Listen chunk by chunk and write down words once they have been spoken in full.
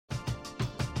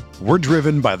We're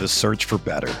driven by the search for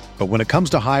better. But when it comes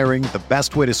to hiring, the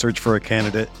best way to search for a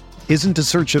candidate isn't to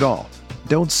search at all.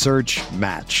 Don't search,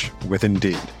 match with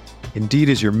Indeed. Indeed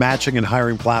is your matching and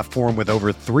hiring platform with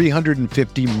over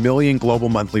 350 million global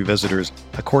monthly visitors,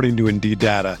 according to Indeed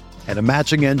data, and a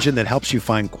matching engine that helps you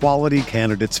find quality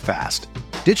candidates fast.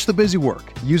 Ditch the busy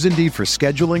work. Use Indeed for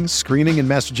scheduling, screening, and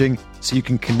messaging so you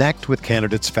can connect with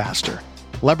candidates faster.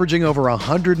 Leveraging over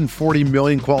 140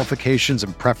 million qualifications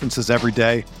and preferences every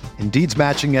day, Indeed's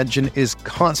matching engine is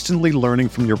constantly learning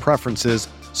from your preferences,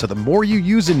 so the more you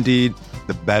use Indeed,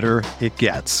 the better it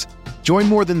gets. Join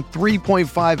more than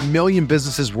 3.5 million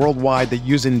businesses worldwide that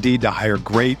use Indeed to hire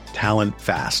great talent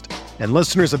fast. And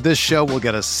listeners of this show will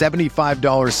get a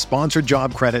 $75 sponsored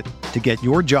job credit to get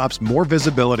your jobs more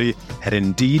visibility at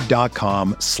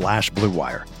Indeed.com/Blue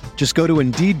Wire. Just go to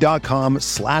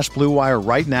Indeed.com/Blue Wire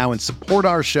right now and support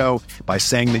our show by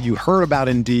saying that you heard about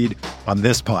Indeed on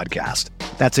this podcast.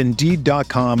 That's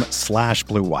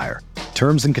Indeed.com/Blue Wire.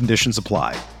 Terms and conditions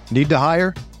apply. Need to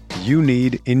hire? You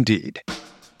need Indeed.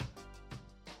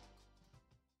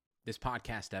 This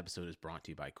podcast episode is brought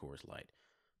to you by Coors Light.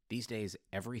 These days,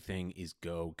 everything is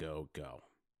go, go, go.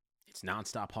 It's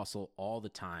nonstop hustle all the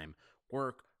time.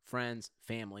 Work, friends,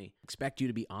 family, expect you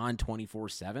to be on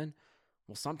 24/7.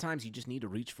 Well, sometimes you just need to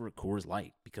reach for a Coors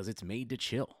Light because it's made to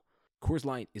chill. Coors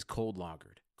Light is cold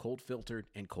lagered, cold filtered,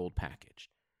 and cold packaged.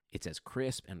 It's as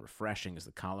crisp and refreshing as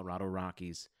the Colorado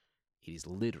Rockies. It is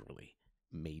literally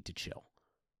made to chill.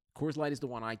 Coors Light is the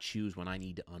one I choose when I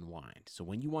need to unwind. So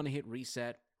when you want to hit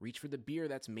reset, reach for the beer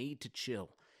that's made to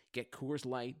chill. Get Coors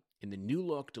Light in the new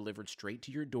look delivered straight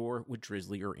to your door with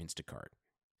Drizzly or Instacart.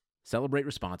 Celebrate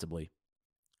responsibly.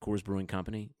 Coors Brewing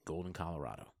Company, Golden,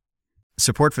 Colorado.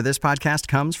 Support for this podcast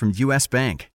comes from U.S.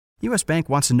 Bank. U.S. Bank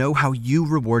wants to know how you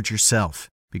reward yourself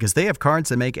because they have cards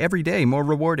that make every day more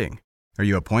rewarding. Are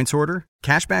you a points hoarder,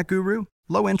 cashback guru,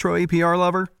 low intro APR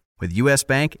lover? With U.S.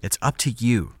 Bank, it's up to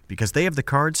you because they have the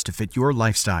cards to fit your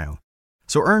lifestyle.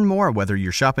 So earn more whether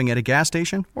you're shopping at a gas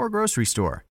station or grocery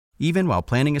store, even while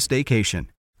planning a staycation.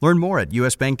 Learn more at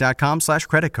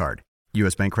usbank.com/creditcard.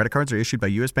 U.S. Bank credit cards are issued by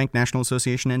U.S. Bank National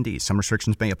Association ND. Some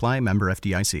restrictions may apply. Member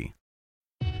FDIC.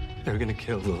 They're gonna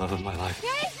kill the love of my life.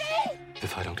 Casey!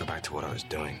 If I don't go back to what I was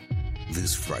doing.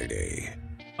 This Friday.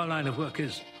 Our line of work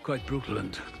is quite brutal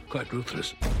and quite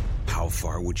ruthless. How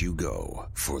far would you go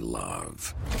for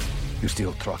love? You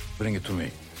steal truck, bring it to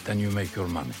me. Then you make your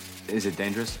money. Is it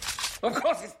dangerous? Of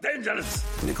course it's dangerous!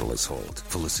 Nicholas Hoult,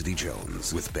 Felicity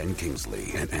Jones, with Ben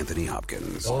Kingsley and Anthony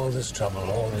Hopkins. All this trouble,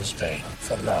 all this pain,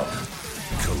 for love.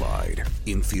 Collide.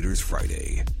 In theaters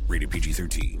Friday. Rated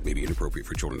PG-13. May be inappropriate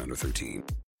for children under 13.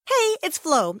 Hey, it's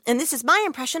Flo, and this is my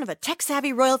impression of a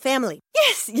tech-savvy royal family.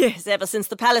 Yes, ever since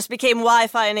the palace became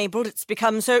Wi-Fi enabled, it's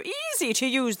become so easy to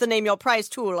use the Name Your Price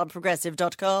tool on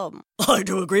Progressive.com. I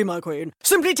do agree, my queen.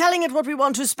 Simply telling it what we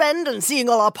want to spend and seeing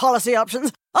all our policy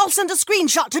options, I'll send a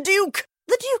screenshot to Duke,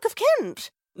 the Duke of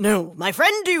Kent. No, my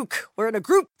friend Duke. We're in a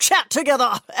group chat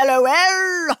together.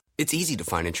 LOL. It's easy to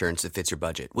find insurance that fits your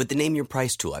budget with the Name Your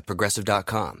Price tool at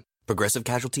Progressive.com. Progressive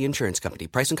Casualty Insurance Company.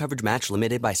 Price and coverage match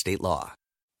limited by state law.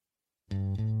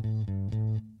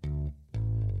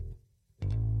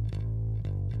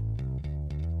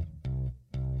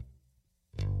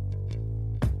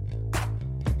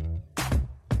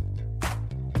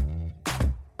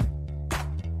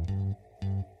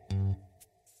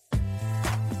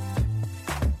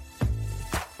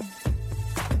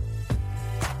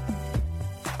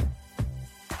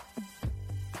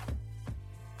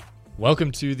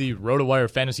 Welcome to the RotoWire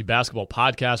Fantasy Basketball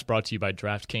Podcast, brought to you by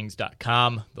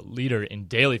DraftKings.com, the leader in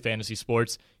daily fantasy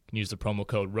sports. You can use the promo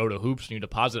code ROTOHOOPS when you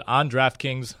deposit on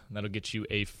DraftKings, and that'll get you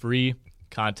a free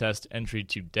contest entry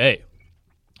today.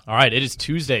 All right, it is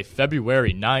Tuesday,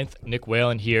 February 9th. Nick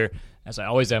Whalen here, as I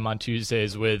always am on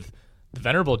Tuesdays, with the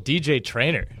venerable DJ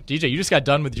Trainer. DJ, you just got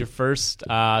done with your first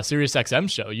SiriusXM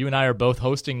show. You and I are both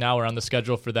hosting now. We're on the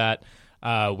schedule for that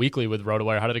weekly with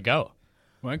RotoWire. How did it go?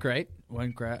 Went great.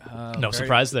 No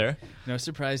surprise there. No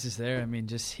surprises there. I mean,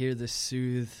 just hear the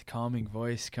soothed, calming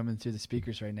voice coming through the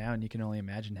speakers right now, and you can only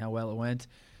imagine how well it went.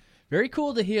 Very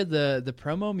cool to hear the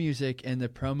promo music and the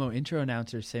promo intro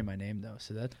announcers say my name, though.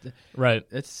 So that right.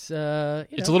 It's a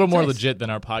little more legit than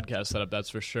our podcast setup,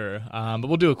 that's for sure. But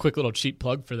we'll do a quick little cheap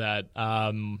plug for that.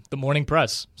 The Morning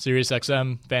Press,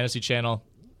 SiriusXM Fantasy Channel,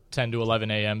 10 to 11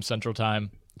 a.m. Central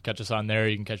Time. Catch us on there.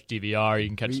 You can catch DVR. You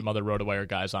can catch some other RotoWire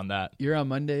guys on that. You're on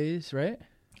Mondays, right?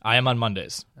 I am on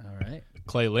Mondays. All right.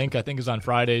 Clay Link, I think, is on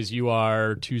Fridays. You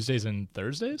are Tuesdays and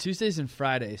Thursdays? Tuesdays and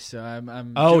Fridays. So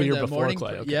I'm you're before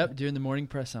Clay. Okay. Yep, doing the morning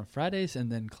press on Fridays,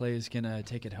 and then Clay is going to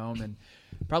take it home and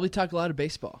probably talk a lot of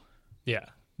baseball. Yeah.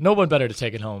 no one better to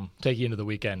take you into the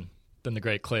weekend than the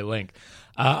great Clay Link.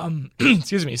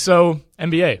 Excuse me. So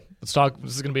NBA, let's talk.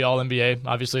 This is going to be all NBA.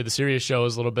 Obviously, the Sirius show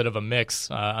is a little bit of a mix,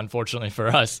 unfortunately for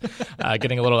us,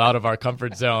 getting a little out of our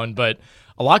comfort zone. But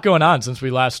a lot going on since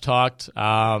we last talked.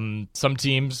 Some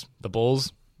teams, the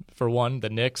Bulls for one, the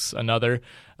Knicks another,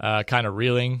 kind of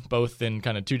reeling, both in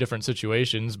kind of two different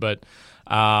situations. But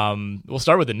we'll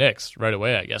start with the Knicks right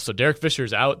away, I guess. So Derek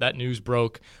Fisher's out. That news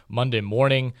broke Monday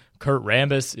morning. Kurt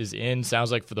Rambis is in,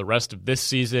 sounds like for the rest of this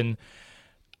season.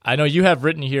 I know you have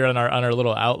written here on our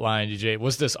little outline, DJ,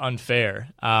 was this unfair?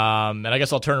 And I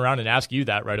guess I'll turn around and ask you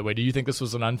that right away. Do you think this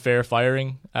was an unfair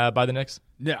firing by the Knicks?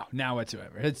 No, not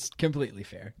whatsoever. It's completely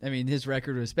fair. I mean, his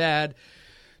record was bad.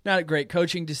 Not great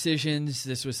coaching decisions.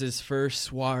 This was his first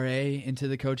soiree into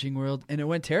the coaching world, and it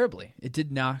went terribly. It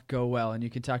did not go well, and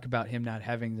you can talk about him not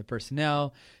having the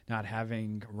personnel, not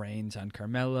having reins on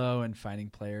Carmelo, and finding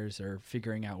players or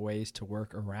figuring out ways to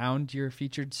work around your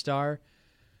featured star,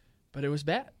 but it was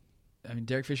bad. I mean,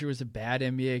 Derek Fisher was a bad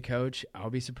NBA coach.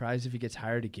 I'll be surprised if he gets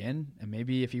hired again, and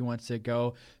maybe if he wants to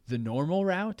go the normal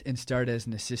route and start as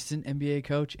an assistant NBA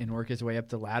coach and work his way up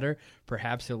the ladder,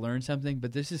 perhaps he'll learn something.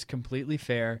 But this is completely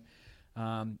fair.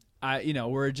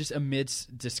 We're just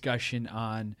amidst discussion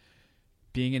on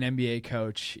being an NBA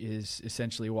coach is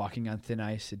essentially walking on thin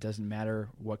ice. It doesn't matter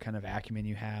what kind of acumen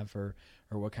you have or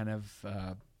what kind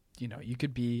of you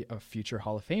could be a future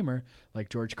Hall of Famer like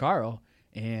George Karl.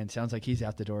 And sounds like he's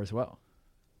out the door as well.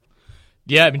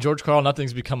 Yeah, I mean, George Karl,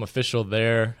 nothing's become official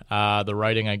there. The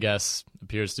writing, I guess,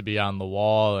 appears to be on the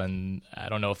wall, and I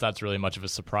don't know if that's really much of a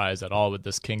surprise at all with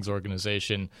this Kings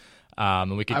organization.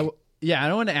 And we could, I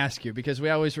don't want to ask you because we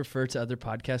always refer to other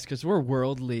podcasts because we're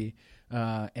worldly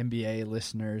NBA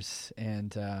listeners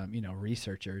and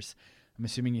researchers. I'm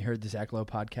assuming you heard the Zach Lowe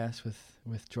podcast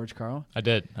with George Karl. I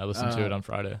did. I listened to it on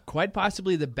Friday. Quite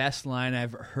possibly the best line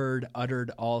I've heard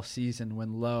uttered all season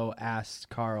when Lowe asked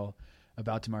Karl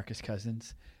about DeMarcus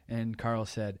Cousins. And Karl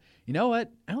said, you know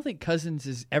what? I don't think Cousins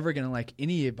is ever going to like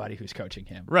anybody who's coaching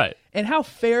him. Right. And how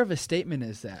fair of a statement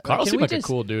is that? Karl seemed like a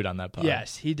cool dude on that pod.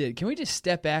 Yes, he did. Can we just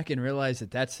step back and realize that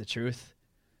that's the truth?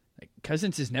 Like,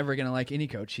 Cousins is never going to like any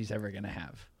coach he's ever going to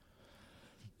have.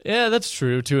 Yeah, that's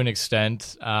true to an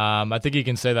extent. I think you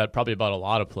can say that probably about a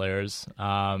lot of players.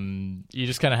 You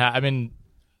just kind of have. I mean,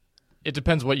 it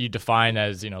depends what you define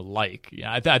as like.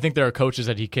 Yeah, I think there are coaches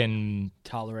that he can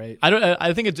tolerate.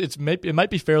 I think it might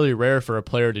be fairly rare for a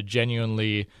player to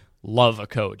genuinely love a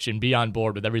coach and be on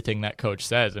board with everything that coach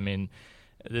says. I mean,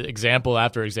 example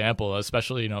after example,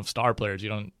 especially of star players. You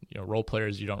don't role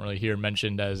players. You don't really hear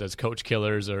mentioned as coach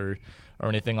killers or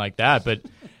anything like that. But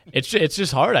it's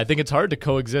just hard. I think it's hard to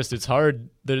coexist. It's hard.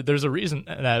 There's a reason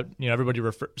that everybody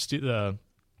refers to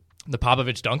the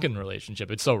Popovich-Duncan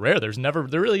relationship. It's so rare. There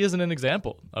really isn't an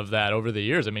example of that over the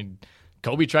years. I mean,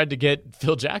 Kobe tried to get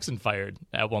Phil Jackson fired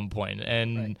at one point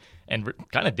and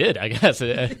kind of did, I guess,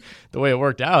 the way it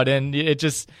worked out. And it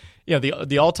just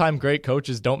the all-time great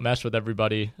coaches don't mesh with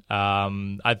everybody.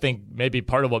 I think maybe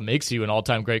part of what makes you an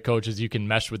all-time great coach is you can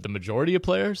mesh with the majority of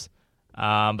players.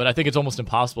 But I think it's almost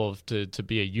impossible to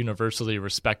be a universally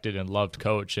respected and loved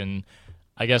coach. And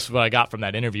I guess what I got from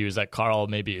that interview is that Karl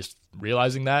maybe is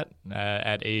realizing that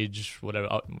at age,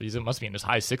 whatever, he must be in his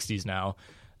high 60s now,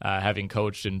 having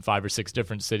coached in 5 or 6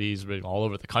 different cities all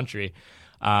over the country.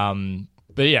 But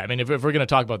yeah, I mean, if we're going to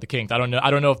talk about the Kings, I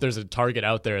don't know if there's a target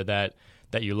out there that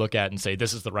you look at and say,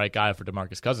 this is the right guy for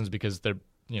DeMarcus Cousins, because they're,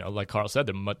 like Karl said,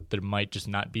 there might just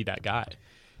not be that guy.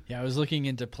 Yeah, I was looking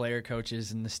into player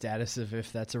coaches and the status of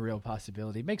if that's a real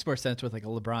possibility. It makes more sense with like a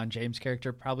LeBron James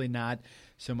character. Probably not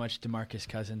so much DeMarcus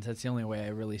Cousins. That's the only way I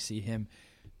really see him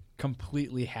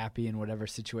completely happy in whatever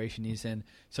situation he's in.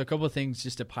 So a couple of things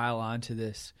just to pile on to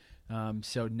this.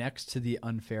 So next to the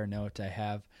unfair note, I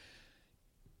have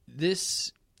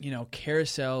this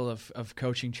carousel of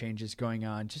coaching changes going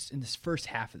on just in this first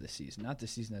half of the season, not the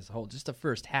season as a whole, just the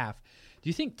first half. Do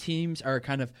you think teams are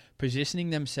kind of positioning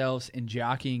themselves and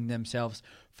jockeying themselves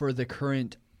for the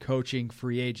current coaching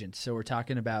free agents? So we're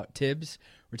talking about Tibbs,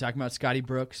 we're talking about Scotty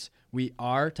Brooks, we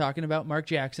are talking about Mark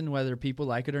Jackson, whether people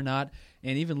like it or not,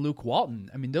 and even Luke Walton.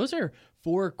 I mean, those are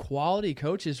 4 quality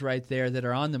coaches right there that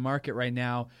are on the market right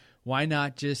now. Why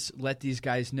not just let these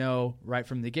guys know right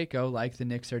from the get-go, like the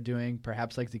Knicks are doing,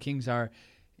 perhaps like the Kings are,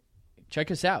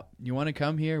 check us out. You want to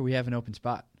come here? We have an open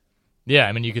spot. Yeah,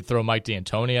 I mean, you could throw Mike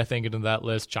D'Antoni, I think, into that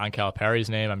list. John Calipari's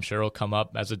name, I'm sure, will come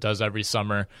up as it does every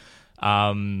summer.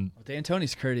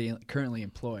 D'Antoni's currently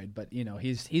employed, but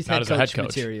he's head coach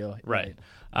material, right?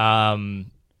 I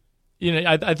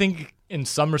think in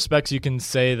some respects you can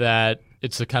say that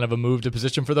it's a kind of a move to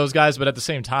position for those guys, but at the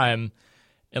same time,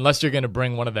 unless you're going to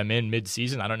bring one of them in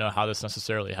mid-season, I don't know how this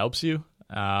necessarily helps you.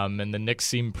 And the Knicks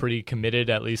seem pretty committed,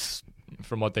 at least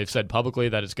from what they've said publicly,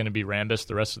 that it's going to be Rambis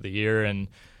the rest of the year. And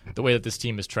the way that this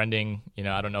team is trending,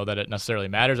 I don't know that it necessarily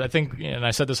matters. I think, and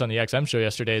I said this on the XM show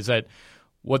yesterday, is that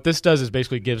what this does is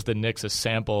basically gives the Knicks a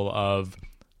sample of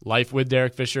life with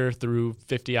Derek Fisher through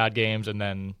 50-odd games and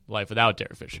then life without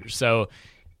Derek Fisher. So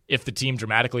if the team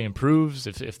dramatically improves,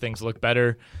 if things look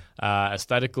better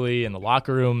aesthetically in the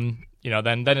locker room,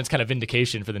 then it's kind of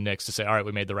vindication for the Knicks to say, all right,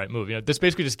 we made the right move. This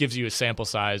basically just gives you a sample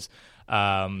size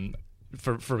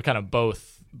for kind of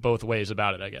both ways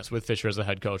about it, I guess, with Fisher as a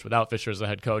head coach, without Fisher as a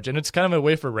head coach. And it's kind of a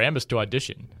way for Rambis to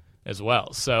audition as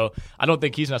well. So I don't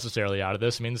think he's necessarily out of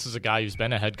this. I mean, this is a guy who's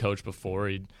been a head coach before.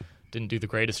 He didn't do the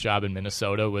greatest job in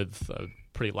Minnesota with a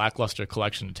pretty lackluster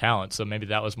collection of talent, so maybe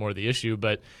that was more the issue.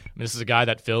 But this is a guy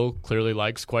that Phil clearly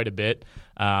likes quite a bit.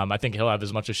 I think he'll have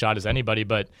as much a shot as anybody,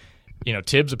 but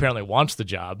Tibbs apparently wants the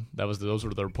job. Those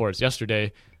were the reports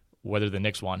yesterday. Whether the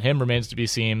Knicks want him remains to be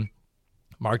seen.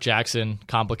 Mark Jackson,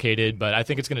 complicated, but I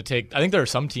think it's going to take – I think there are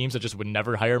some teams that just would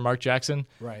never hire Mark Jackson.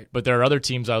 Right. But there are other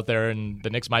teams out there, and the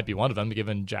Knicks might be one of them,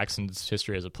 given Jackson's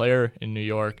history as a player in New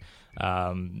York.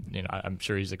 I'm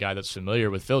sure he's a guy that's familiar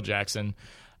with Phil Jackson.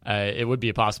 It would be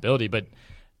a possibility, but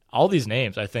all these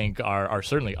names, I think, are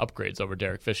certainly upgrades over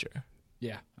Derek Fisher.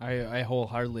 Yeah, I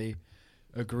wholeheartedly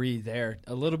agree there.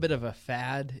 A little bit of a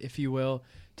fad, if you will,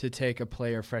 to take a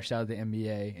player fresh out of the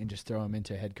NBA and just throw him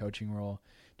into a head coaching role.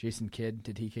 Jason Kidd,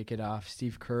 did he kick it off?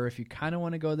 Steve Kerr, if you kind of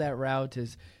want to go that route,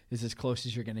 is as close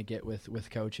as you're going to get with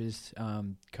coaches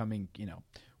coming,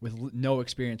 with no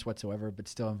experience whatsoever, but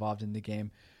still involved in the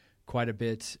game quite a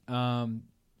bit.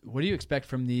 What do you expect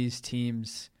from these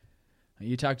teams?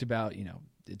 You talked about,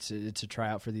 it's a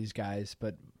tryout for these guys,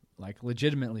 but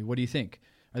legitimately, what do you think?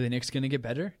 Are the Knicks going to get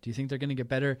better? Do you think they're going to get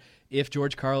better? If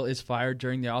George Karl is fired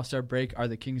during the All-Star break, are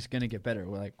the Kings going to get better?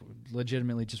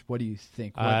 Legitimately, just what do you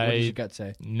think? What does your gut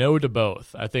say? No to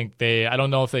both. I think I don't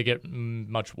know if they get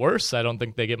much worse. I don't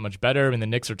think they get much better. I mean, the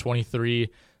Knicks are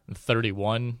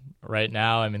 23-31 right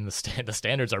now. I mean, the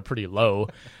standards are pretty low.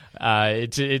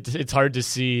 It's hard to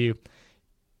see.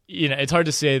 It's hard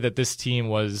to say that this team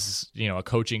was, a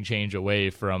coaching change away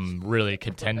from really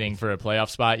contending for a playoff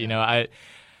spot.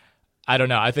 I don't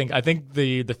know. I think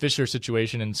the Fisher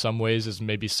situation in some ways is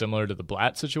maybe similar to the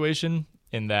Blatt situation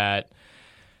in that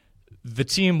the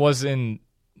team wasn't.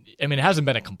 I mean, it hasn't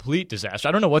been a complete disaster.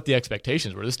 I don't know what the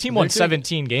expectations were. This team won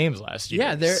 17 games last year.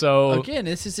 Yeah, so again,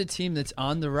 this is a team that's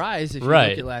on the rise. If you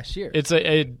look at last year, it's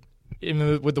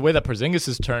with the way that Porzingis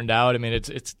has turned out. I mean,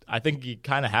 it's. I think you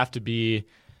kind of have to be.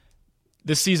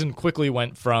 This season quickly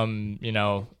went from,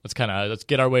 let's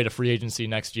get our way to free agency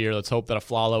next year. Let's hope that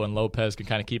Afflalo and Lopez can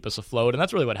kind of keep us afloat. And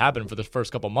that's really what happened for the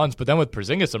first couple months. But then with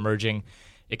Porzingis emerging,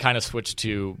 it kind of switched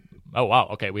to, oh, wow,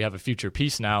 okay, we have a future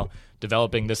piece now.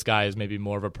 Developing this guy is maybe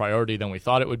more of a priority than we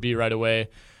thought it would be right away.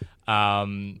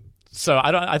 So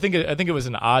I think it was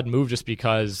an odd move just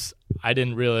because I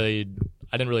didn't really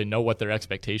know what their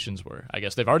expectations were. I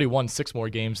guess they've already won 6 more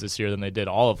games this year than they did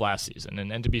all of last season.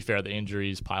 And to be fair, the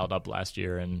injuries piled up last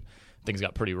year and things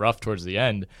got pretty rough towards the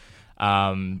end.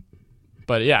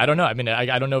 But yeah, I don't know. I mean,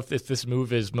 I don't know if this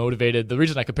move is motivated. The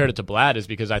reason I compared it to Blatt is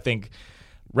because I think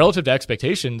relative to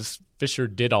expectations, Fisher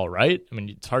did all right. I mean,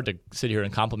 it's hard to sit here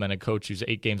and compliment a coach who's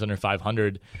 8 games under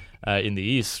 500 in the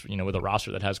East, with a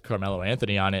roster that has Carmelo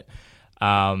Anthony on it.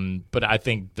 But I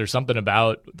think there's something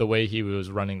about the way he was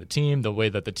running the team, the way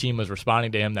that the team was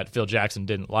responding to him that Phil Jackson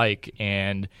didn't like.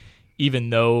 And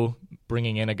even though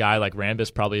bringing in a guy like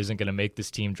Rambis probably isn't going to make this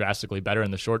team drastically better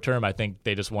in the short term, I think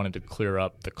they just wanted to clear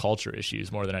up the culture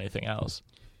issues more than anything else.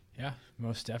 Yeah,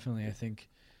 most definitely. I think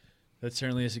that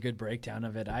certainly is a good breakdown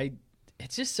of it.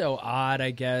 It's just so odd,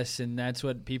 I guess, and that's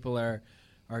what people are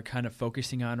kind of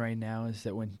focusing on right now is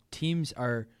that when teams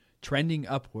are trending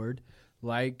upward,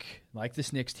 like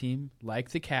this Knicks team, like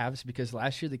the Cavs, because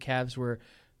last year the Cavs were,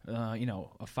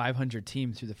 a 500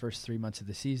 team through the first 3 months of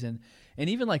the season, and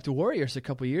even like the Warriors a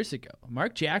couple years ago.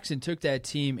 Mark Jackson took that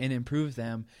team and improved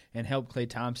them and helped Klay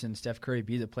Thompson, Steph Curry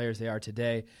be the players they are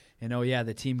today. And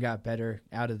the team got better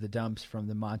out of the dumps from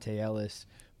the Monte Ellis,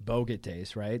 Bogut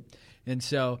days, right? And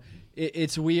so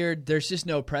it's weird. There's just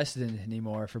no precedent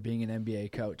anymore for being an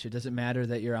NBA coach. It doesn't matter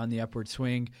that you're on the upward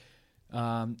swing.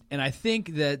 And I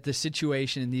think that the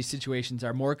situation in these situations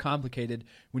are more complicated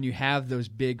when you have those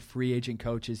big free agent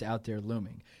coaches out there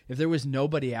looming. If there was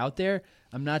nobody out there,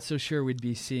 I'm not so sure we'd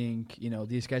be seeing,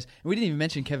 these guys. And we didn't even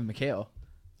mention Kevin McHale.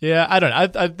 Yeah, I don't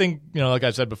know. I think, like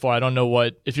I said before, I don't know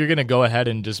if you're going to go ahead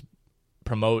and just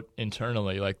promote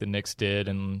internally like the Knicks did,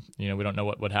 and, we don't know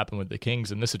what happened with the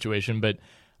Kings in this situation, but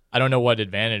I don't know what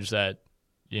advantage that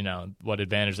what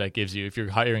advantage that gives you if you're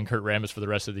hiring Kurt Rambis for the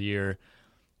rest of the year,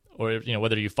 or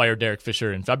whether you fire Derek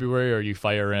Fisher in February or you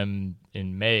fire him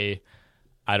in May.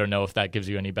 I don't know if that gives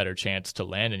you any better chance to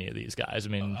land any of these guys. I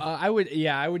mean, I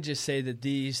would just say that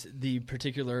the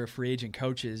particular free agent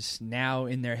coaches now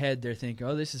in their head, they're thinking,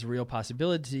 oh, this is a real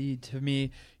possibility to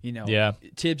me.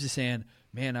 Tibbs is saying,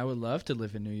 man, I would love to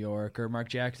live in New York, or Mark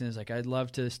Jackson is like, I'd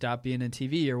love to stop being in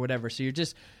TV or whatever. So you're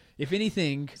just, if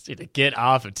anything, just need to get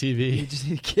off of TV. You just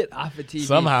need to get off of TV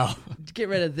somehow. Get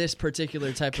rid of this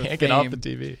particular type of fame. Can't get off the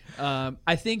TV.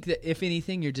 I think that if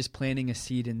anything, you're just planting a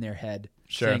seed in their head.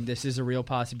 Sure. Saying this is a real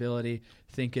possibility.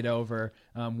 Think it over.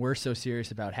 We're so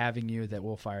serious about having you that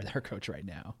we'll fire our coach right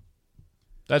now.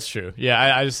 That's true.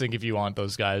 Yeah, I just think if you want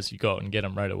those guys, you go out and get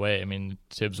them right away. I mean,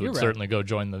 Tibbs would certainly go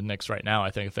join the Knicks right now,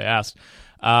 I think, if they asked.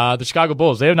 The Chicago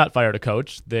Bulls, they have not fired a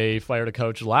coach. They fired a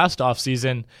coach last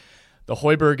offseason. The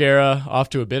Hoiberg era, off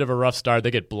to a bit of a rough start.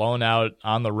 They get blown out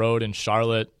on the road in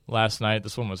Charlotte last night.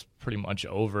 This one was pretty much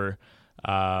over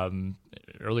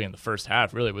early in the first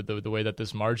half, really, with the way that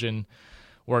this margin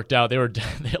worked out. They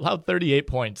allowed 38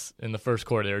 points in the first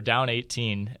quarter. They were down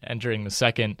 18 entering the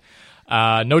second.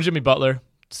 No Jimmy Butler.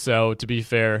 So to be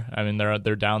fair, I mean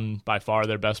they're down by far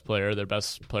their best player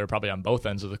probably on both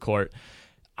ends of the court.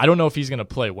 I don't know if he's going to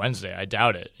play Wednesday. I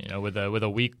doubt it. With a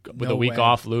week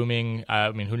off looming.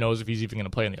 I mean, who knows if he's even going to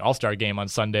play in the All-Star game on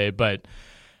Sunday? But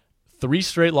 3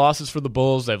 straight losses for the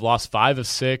Bulls. They've lost 5 of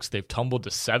 6. They've tumbled to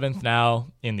 7th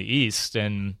now in the East,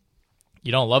 and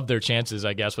you don't love their chances,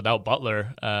 I guess, without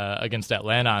Butler against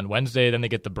Atlanta on Wednesday. Then they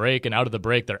get the break, and out of the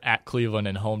break, they're at Cleveland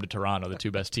and home to Toronto, the 2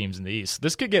 best teams in the East.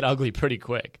 This could get ugly pretty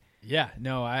quick. Yeah,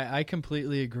 no, I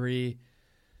completely agree.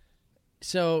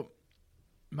 So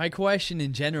my question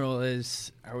in general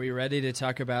is, are we ready to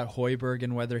talk about Hoiberg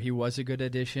and whether he was a good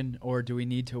addition, or do we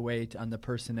need to wait on the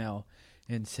personnel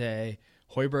and say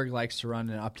Hoiberg likes to run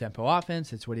an up-tempo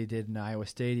offense? It's what he did in Iowa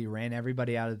State. He ran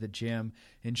everybody out of the gym.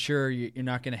 And sure, you're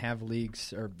not going to have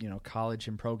leagues or college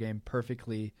and pro game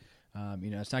perfectly.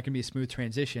 It's not going to be a smooth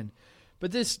transition.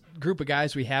 But this group of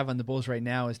guys we have on the Bulls right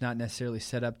now is not necessarily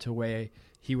set up to way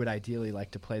he would ideally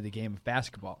like to play the game of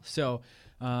basketball. So,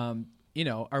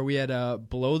 are we at a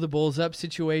blow the Bulls up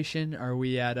situation? Are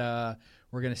we at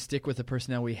we're going to stick with the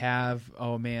personnel we have?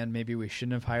 Oh, man, maybe we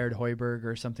shouldn't have hired Hoiberg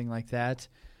or something like that.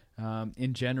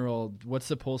 In general, what's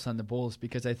the pulse on the Bulls?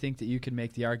 Because I think that you can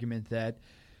make the argument that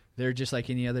they're just like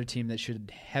any other team that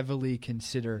should heavily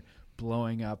consider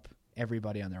blowing up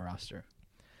everybody on their roster.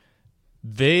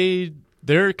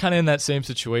 They're kind of in that same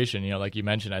situation. Like you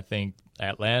mentioned, I think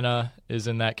Atlanta is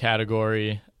in that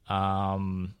category.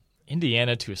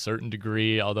 Indiana to a certain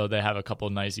degree, although they have a couple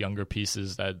of nice younger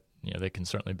pieces that they can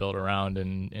certainly build around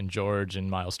in George and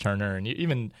Miles Turner, and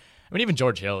even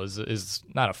George Hill is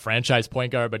not a franchise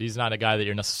point guard, but he's not a guy that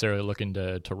you're necessarily looking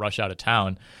to rush out of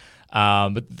town.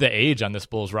 But the age on this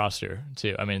Bulls roster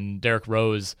too. I mean, Derrick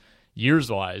Rose,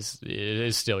 years-wise,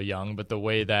 is still young, but the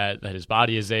way that his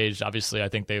body is aged, obviously, I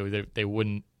think they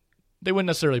wouldn't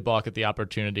necessarily balk at the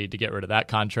opportunity to get rid of that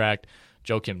contract.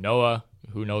 Joakim Noah,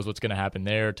 who knows what's going to happen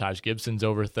there? Taj Gibson's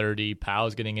over 30.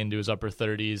 Powell's getting into his upper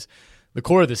 30s. The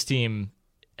core of this team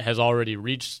has already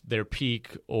reached their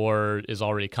peak or is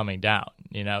already coming down.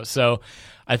 So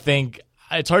I think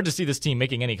it's hard to see this team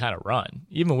making any kind of run,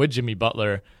 even with Jimmy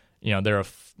Butler. They're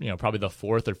probably the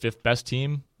 4th or 5th best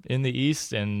team in the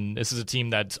East, and this is a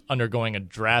team that's undergoing a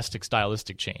drastic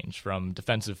stylistic change from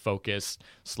defensive focus,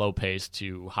 slow pace,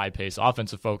 to high pace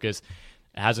offensive focus.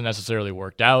 It hasn't necessarily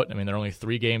worked out. I mean, they're only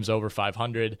 3 games over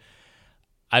 500.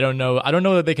 I don't know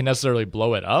that they can necessarily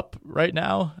blow it up right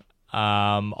now.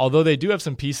 Although they do have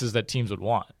some pieces that teams would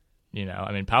want.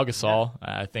 Pau Gasol,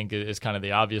 I think, is kind of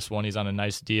the obvious one. He's on a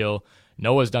nice deal.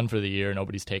 Noah's done for the year.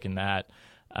 Nobody's taken that.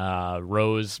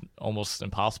 Rose, almost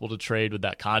impossible to trade with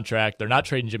that contract. They're not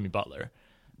trading Jimmy Butler.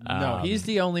 No, he's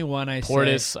the only one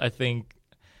Portis, I think.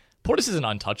 Portis isn't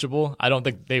untouchable. I don't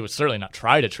think they would certainly not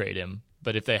try to trade him.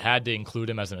 But if they had to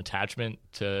include him as an attachment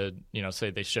to,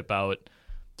 say they ship out,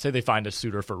 say they find a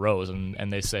suitor for Rose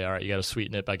and they say, all right, you got to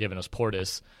sweeten it by giving us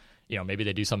Portis, maybe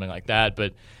they do something like that.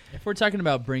 But if we're talking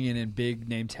about bringing in big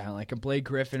name talent like a Blake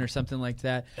Griffin or something like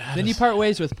that, then you part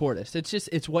ways with Portis.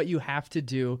 It's what you have to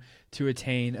do to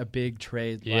attain a big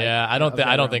trade. Yeah, I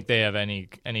don't think they have any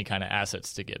kind of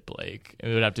assets to get Blake. It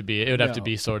would have to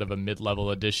be sort of a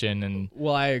mid-level addition. And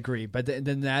well, I agree, but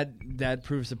then that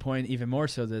proves the point even more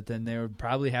so that then they would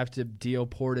probably have to deal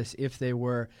Portis if they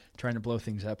were trying to blow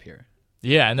things up here.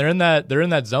 Yeah, and they're in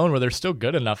that zone where they're still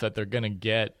good enough that they're going to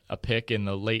get a pick in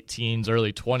the late teens,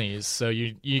 early 20s. So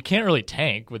you can't really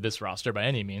tank with this roster by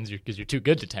any means because you're too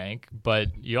good to tank. But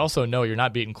you also know you're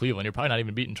not beating Cleveland. You're probably not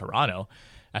even beating Toronto.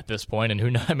 at this point. And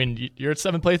you're at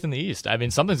 7th place in the East. I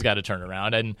mean, something's got to turn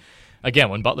around. And again,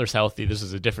 when Butler's healthy, this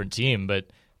is a different team. But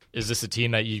is this a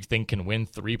team that you think can win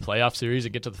 3 playoff series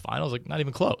and get to the finals? Like, not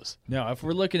even close. No, if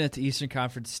we're looking at the Eastern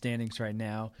Conference standings right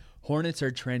now, Hornets are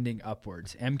trending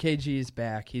upwards. MKG is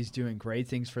back. He's doing great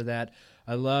things for that.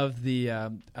 I love the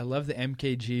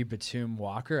MKG Batum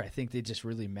Walker. I think they just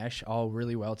really mesh all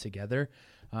really well together.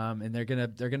 And they're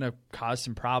gonna cause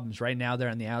some problems. Right now, they're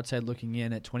on the outside looking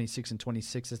in at 26 and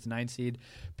 26 as the 9 seed.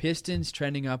 Pistons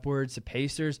trending upwards. The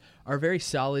Pacers are a very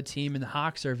solid team, and the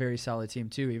Hawks are a very solid team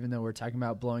too. Even though we're talking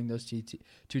about blowing those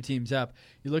two teams up,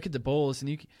 you look at the Bulls,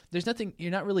 and there's nothing.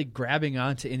 You're not really grabbing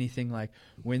onto anything like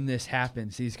when this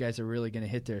happens. These guys are really going to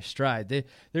hit their stride.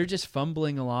 They're just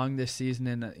fumbling along this season,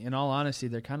 and in all honesty,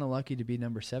 they're kind of lucky to be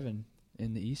number 7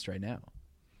 in the East right now.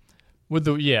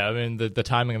 The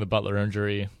timing of the Butler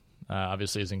injury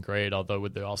obviously isn't great, although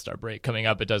with the All-Star break coming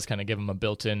up, it does kind of give him a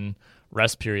built-in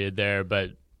rest period there.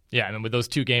 But, yeah, I mean, with those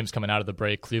 2 games coming out of the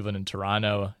break, Cleveland and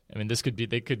Toronto, I mean,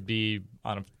 they could be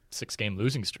on a 6-game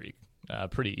losing streak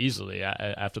pretty easily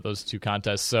after those 2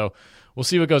 contests. So we'll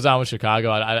see what goes on with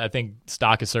Chicago. I think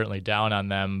stock is certainly down on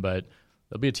them, but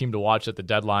they'll be a team to watch at the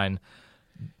deadline.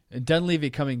 And Dunleavy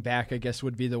coming back, I guess,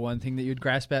 would be the one thing that you'd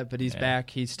grasp at, but he's back.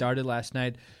 He started last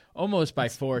night. Almost by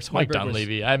force. Mike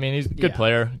Dunleavy. I mean, he's a good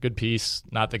player, good piece,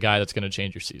 not the guy that's going to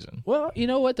change your season. Well, you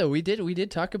know what, though? We did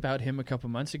talk about him a couple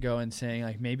months ago and saying,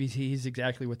 like, maybe he's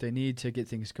exactly what they need to get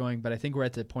things going. But I think we're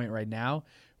at the point right now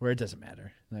where it doesn't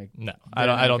matter. Like, no,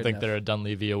 I don't think they're a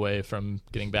Dunleavy away from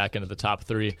getting back into the top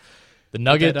 3. The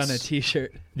Nuggets. Put that on a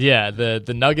T-shirt. Yeah,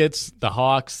 the Nuggets, the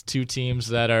Hawks, 2 teams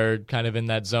that are kind of in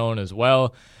that zone as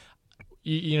well.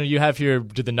 You have here,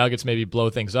 do the Nuggets maybe blow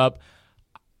things up?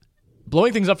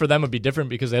 Blowing things up for them would be different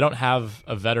because they don't have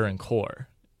a veteran core.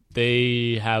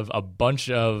 They have a bunch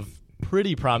of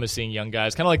pretty promising young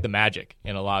guys, kind of like the Magic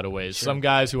in a lot of ways. Sure. Some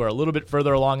guys who are a little bit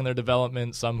further along in their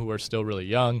development, some who are still really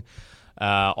young.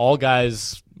 All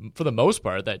guys, for the most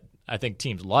part, that I think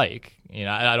teams like.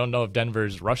 I don't know if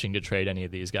Denver's rushing to trade any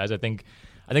of these guys. I think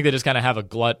they just kind of have a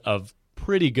glut of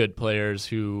pretty good players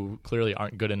who clearly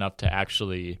aren't good enough to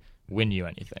actually win you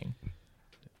anything.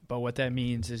 But what that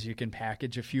means is you can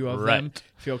package a few of them,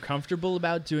 feel comfortable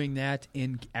about doing that,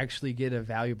 and actually get a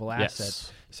valuable asset.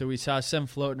 Yes. So we saw some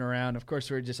floating around. Of course,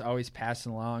 we're just always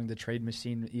passing along the trade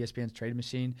machine, ESPN's trade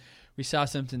machine. We saw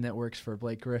something that works for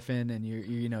Blake Griffin, and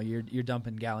you're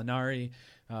dumping Gallinari.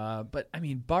 But I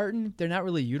mean, Barton, they're not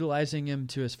really utilizing him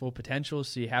to his full potential.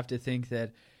 So you have to think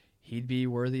that he'd be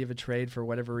worthy of a trade for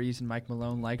whatever reason. Mike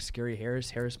Malone likes Gary Harris.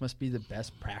 Harris must be the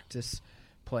best practice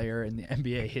player in the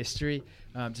NBA history,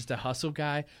 just a hustle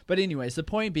guy. But anyways, the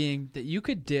point being that you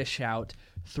could dish out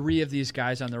 3 of these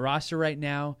guys on the roster right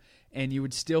now, and you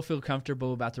would still feel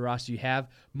comfortable about the roster you have,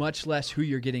 much less who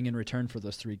you're getting in return for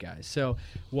those 3 guys. So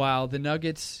while the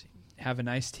Nuggets have a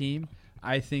nice team,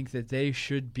 I think that they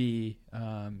should be,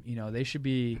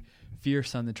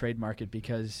 fierce on the trade market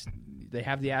because they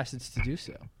have the assets to do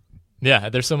so. Yeah,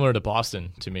 they're similar to Boston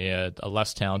to me, a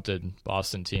less talented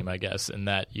Boston team, I guess, in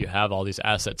that you have all these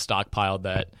assets stockpiled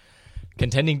that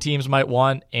contending teams might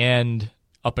want and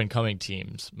up-and-coming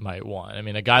teams might want. I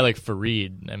mean, a guy like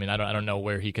Fareed, I mean, I don't know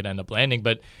where he could end up landing,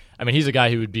 but, I mean, he's a guy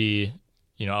who would be,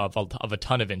 of a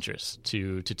ton of interest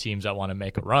to teams that want to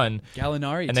make a run.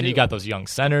 Gallinari, and then you got those young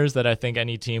centers that I think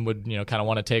any team would, kind of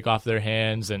want to take off their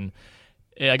hands. And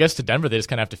I guess to Denver, they just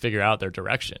kind of have to figure out their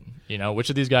direction. Which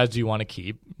of these guys do you want to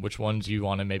keep? Which ones do you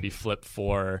want to maybe flip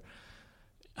for?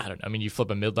 I don't know. I mean, you flip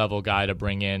a mid-level guy to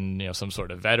bring in, some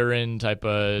sort of veteran type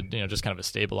of, just kind of a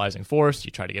stabilizing force.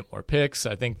 You try to get more picks.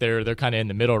 I think they're kind of in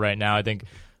the middle right now. I think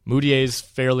Moutier's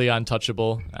fairly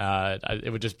untouchable.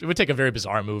 It would take a very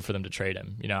bizarre move for them to trade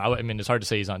him. I mean, it's hard to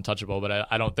say he's untouchable, but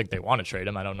I don't think they want to trade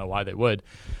him. I don't know why they would.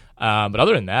 But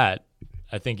other than that,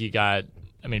 I think you got.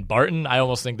 I mean, Barton, I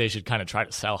almost think they should kind of try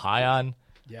to sell high on.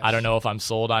 Yes. I don't know if I'm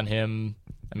sold on him.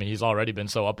 I mean, he's already been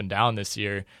so up and down this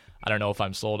year. I don't know if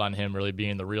I'm sold on him really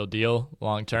being the real deal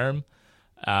long term.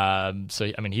 So,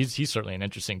 I mean, he's certainly an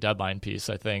interesting deadline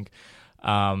piece, I think. But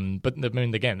I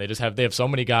mean, again, they have so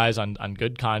many guys on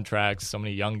good contracts, so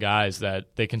many young guys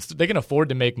that they can afford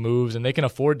to make moves, and they can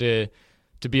afford to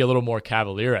be a little more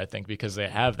cavalier, I think, because they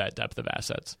have that depth of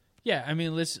assets. Yeah, I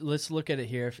mean, let's look at it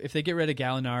here. If they get rid of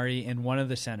Gallinari and one of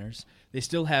the centers, they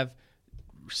still have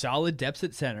solid depth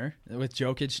at center with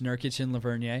Jokic, Nurkic, and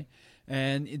Lavernier,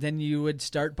 and then you would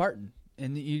start Barton,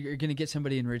 and you're going to get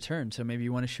somebody in return. So maybe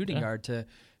you want a shooting guard to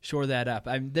shore that up.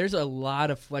 I mean, there's a lot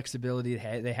of flexibility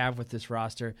they have with this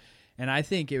roster, and I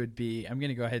think it would be, I'm going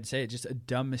to go ahead and say it, just a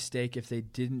dumb mistake if they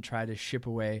didn't try to ship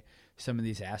away some of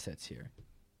these assets here.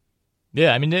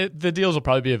 Yeah, I mean, the deals will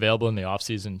probably be available in the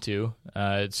offseason too.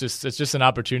 It's just an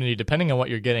opportunity, depending on what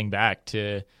you're getting back,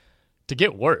 to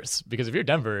get worse. Because if you're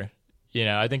Denver,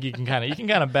 I think you can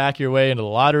kind of back your way into the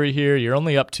lottery here. You're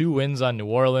only up 2 wins on New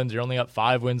Orleans. You're only up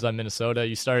 5 wins on Minnesota.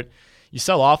 You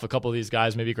sell off a couple of these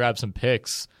guys, maybe grab some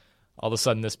picks. All of a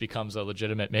sudden, this becomes a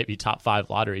legitimate, maybe top 5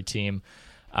 lottery team.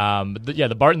 But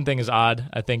the Barton thing is odd.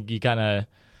 I think he kind of,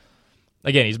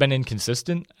 again, he's been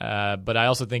inconsistent, but I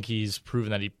also think he's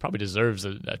proven that he probably deserves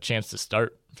a chance to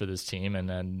start for this team and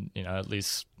then, at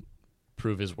least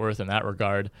prove his worth in that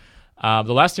regard.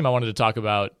 The last team I wanted to talk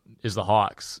about is the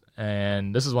Hawks,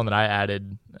 and this is one that I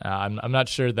added. I'm not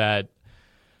sure that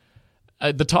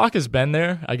the talk has been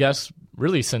there, I guess,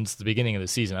 really since the beginning of the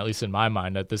season, at least in my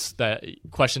mind, that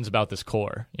questions about this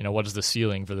core. What is the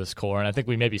ceiling for this core? And I think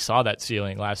we maybe saw that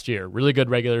ceiling last year. Really good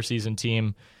regular season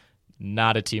team,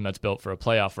 not a team that's built for a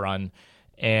playoff run.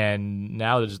 And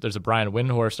now there's a Brian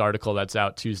Windhorst article that's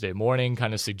out Tuesday morning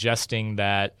kind of suggesting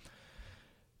that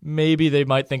maybe they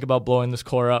might think about blowing this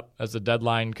core up as the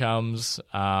deadline comes.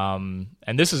 And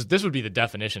this would be the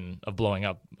definition of blowing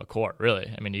up a core,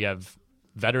 really. I mean, you have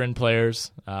veteran players,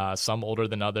 some older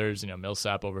than others,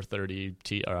 Millsap over 30,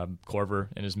 Korver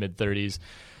in his mid-30s.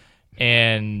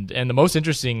 And the most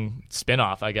interesting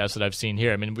spinoff, I guess, that I've seen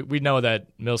here, I mean, we know that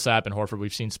Millsap and Horford,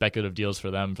 we've seen speculative deals for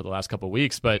them for the last couple of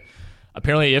weeks, but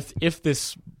apparently if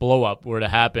this blow-up were to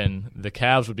happen, the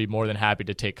Cavs would be more than happy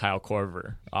to take Kyle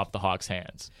Korver off the Hawks'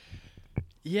 hands.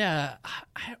 Yeah,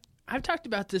 I've talked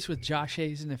about this with Josh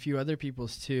Hayes and a few other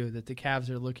people's too, that the Cavs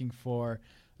are looking for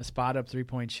a spot-up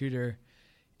three-point shooter.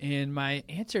 And my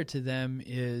answer to them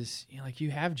is,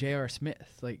 you have J.R.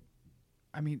 Smith.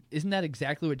 Isn't that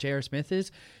exactly what J.R. Smith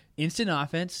is? Instant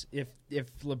offense. If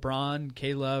LeBron,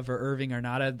 K-Love, or Irving are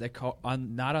not on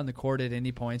the court at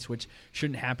any points, which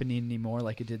shouldn't happen anymore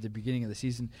like it did at the beginning of the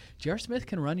season, J.R. Smith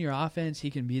can run your offense. He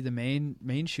can be the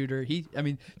main shooter.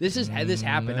 This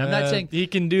happened. I'm not saying he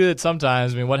can do it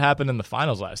sometimes. I mean, what happened in the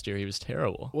finals last year? He was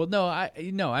terrible. Well, no,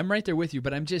 I'm right there with you,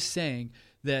 but I'm just saying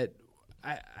that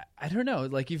I don't know.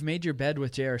 You've made your bed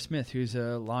with J.R. Smith, who's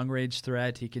a long-range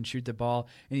threat. He can shoot the ball,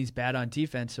 and he's bad on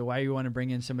defense. So why you want to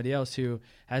bring in somebody else who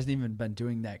hasn't even been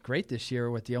doing that great this year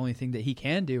with the only thing that he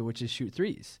can do, which is shoot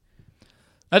threes?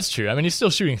 That's true. I mean, he's still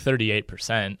shooting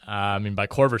 38%. By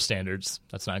Korver standards,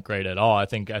 that's not great at all. I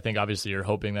think obviously you're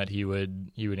hoping that he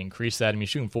would increase that. I mean, he's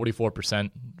shooting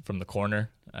 44% from the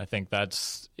corner. I think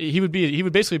he would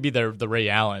basically be the Ray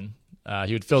Allen.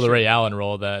 He would fill the Ray Allen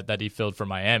role that he filled for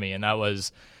Miami, and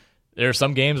there are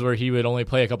some games where he would only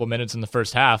play a couple minutes in the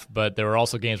first half, but there were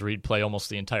also games where he'd play almost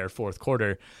the entire fourth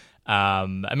quarter.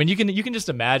 You can just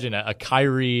imagine a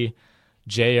Kyrie,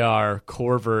 JR,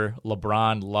 Korver,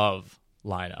 LeBron, Love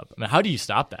lineup. I mean, how do you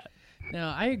stop that? No,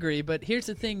 I agree, but here's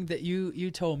the thing that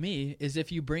you told me is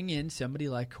if you bring in somebody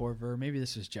like Korver, maybe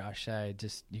this was Josh,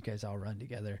 you guys all run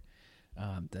together.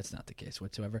 That's not the case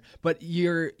whatsoever. But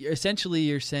you're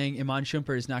saying Iman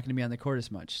Shumpert is not going to be on the court as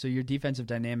much. So your defensive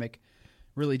dynamic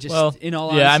really just in all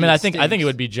honesty, I think it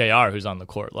would be JR who's on the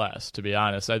court less, to be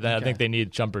honest. I think they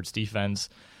need Shumpert's defense.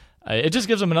 It just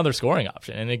gives them another scoring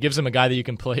option, and it gives them a guy that you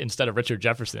can play instead of Richard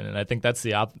Jefferson. And I think that's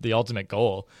the ultimate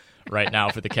goal right now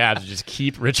for the Cavs, is just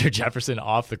keep Richard Jefferson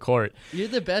off the court. You're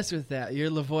the best with that. You're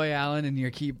Lavoy Allen, and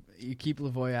you keep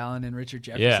Lavoy Allen and Richard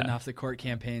Jefferson off the court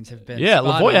campains have been. Yeah,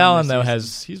 Lavoy Allen though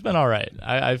he's been all right.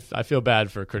 I feel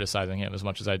bad for criticizing him as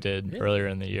much as I did earlier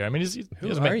in the year. I mean, he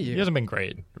hasn't been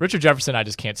great. Richard Jefferson, I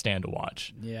just can't stand to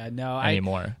watch. Yeah, no,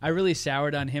 anymore. I really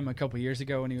soured on him a couple years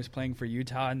ago when he was playing for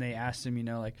Utah, and they asked him,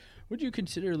 would you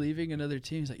consider leaving another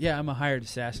team? He's like, yeah, I'm a hired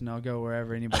assassin. I'll go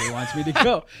wherever anybody wants me to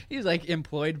go. He's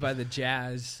employed by the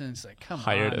Jazz, and it's come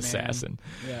hired on, assassin.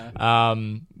 Man. Yeah.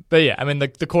 But yeah, I mean, the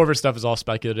Korver stuff is all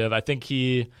speculative. I think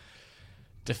he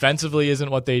defensively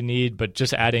isn't what they need, but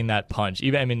just adding that punch.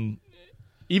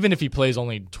 Even if he plays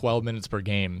only 12 minutes per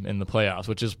game in the playoffs,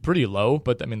 which is pretty low,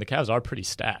 but the Cavs are pretty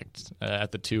stacked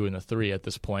at the 2 and the 3 at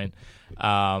this point,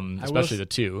 especially the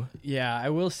 2. Yeah, I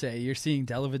will say you're seeing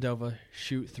Dellavedova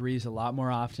shoot threes a lot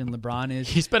more often. LeBron is.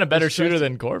 He's been a better shooter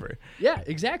than Korver. Yeah,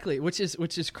 exactly, which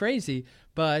is crazy.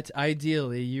 But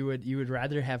ideally, you would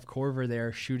rather have Korver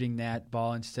there shooting that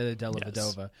ball instead of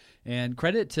Dellavedova. Yes. And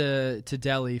credit to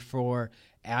Delly for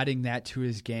adding that to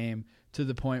his game, to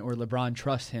the point where LeBron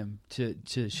trusts him to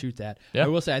shoot that. Yep. I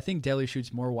will say, I think Delly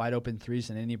shoots more wide open threes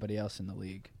than anybody else in the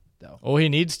league, though. Well, he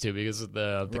needs to, because of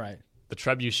the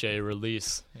trebuchet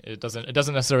release. It doesn't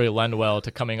necessarily lend well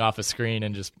to coming off a screen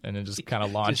and just kind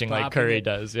of launching like Curry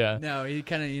does. Yeah. No, he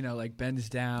kind of bends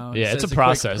down. Yeah, it's a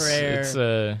process.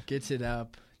 Prayer, gets it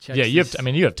up.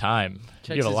 You have time.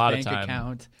 Checks You have a his lot bank of time.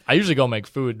 account. I usually go make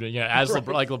food. As Right.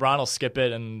 like LeBron will skip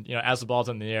it, and as the ball's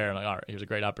in the air, I'm like, all right, here's a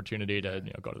great opportunity to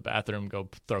go to the bathroom, go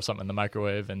throw something in the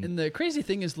microwave, And the crazy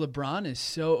thing is, LeBron is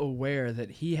so aware that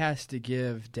he has to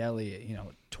give Delly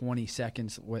 20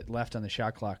 seconds left on the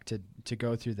shot clock to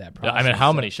go through that process. I mean,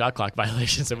 how many shot clock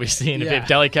violations have we seen? Yeah. If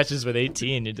Delly catches with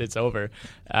 18, it's over.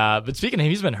 But speaking of him,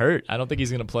 he's been hurt. I don't think he's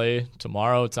going to play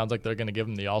tomorrow. It sounds like they're going to give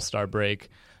him the All-Star break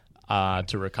to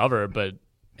recover.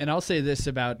 And I'll say this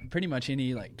about pretty much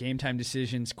any game time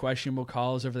decisions, questionable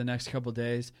calls over the next couple of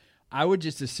days. I would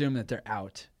just assume that they're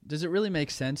out. Does it really make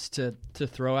sense to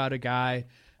throw out a guy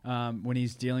when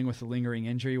he's dealing with a lingering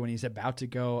injury, when he's about to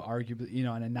go arguably,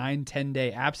 on a 9-10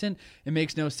 day absent? It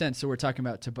makes no sense. So we're talking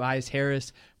about Tobias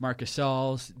Harris, Marc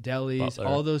Gasol's, Delly's,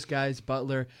 all those guys,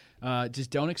 Butler. Just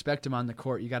don't expect him on the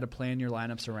court. You got to plan your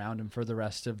lineups around him for the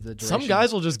rest of the duration. Some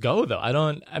guys will just go, though.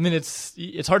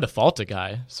 It's hard to fault a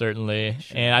guy, certainly.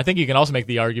 Sure. And I think you can also make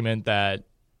the argument that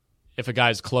if a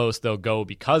guy's close, they'll go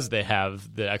because they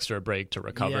have the extra break to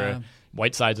recover. Yeah.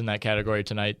 Whiteside's in that category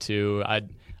tonight, too.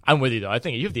 I'm with you, though. I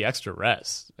think you have the extra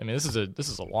rest. I mean, this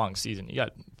is a long season. You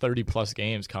got 30-plus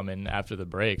games coming after the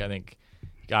break. I think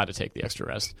you got to take the extra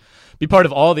rest. Be part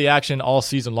of all the action all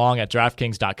season long at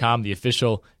DraftKings.com, the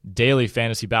official daily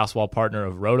fantasy basketball partner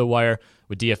of RotoWire.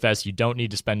 With DFS, you don't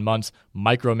need to spend months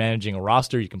micromanaging a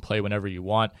roster. You can play whenever you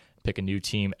want, pick a new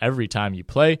team every time you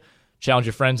play, challenge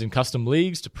your friends in custom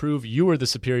leagues to prove you are the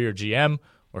superior GM,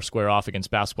 or square off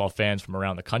against basketball fans from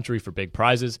around the country for big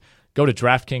prizes. Go to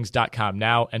DraftKings.com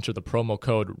now. Enter the promo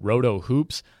code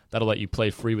ROTOHOOPS. That'll let you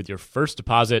play free with your first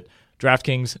deposit.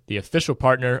 DraftKings, the official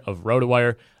partner of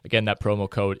RotoWire. Again, that promo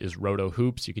code is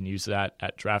ROTOHOOPS. You can use that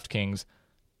at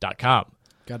DraftKings.com.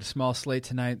 Got a small slate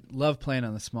tonight. Love playing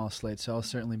on the small slate, so I'll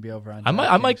certainly be over on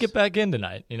I might get back in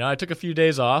tonight. I took a few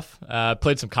days off.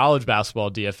 Played some college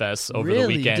basketball DFS over the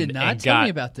weekend. You did not tell me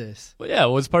about this. Well, yeah, it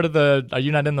was part of the Are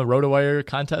You Not in the RotoWire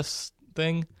contest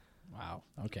thing? Wow.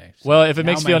 Okay. So well, if it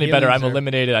makes you feel any better, I'm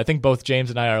eliminated. I think both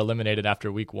James and I are eliminated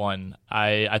after week 1.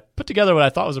 I put together what I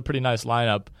thought was a pretty nice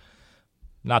lineup.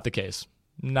 Not the case.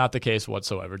 Not the case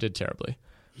whatsoever. Did terribly.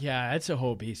 Yeah, it's a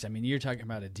whole beast. I mean, you're talking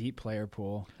about a deep player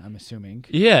pool, I'm assuming.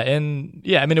 Yeah,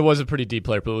 it was a pretty deep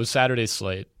player pool. It was Saturday's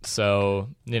slate. So,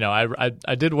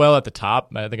 I did well at the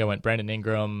top. I think I went Brandon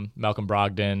Ingram, Malcolm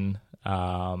Brogdon.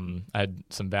 I had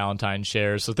some Valentine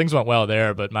shares. So things went well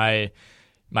there, but my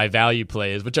value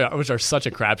plays, which are such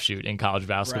a crapshoot in college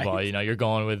basketball. Right. You're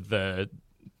going with the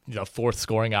fourth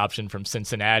scoring option from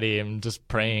Cincinnati and just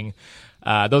praying.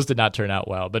 Those did not turn out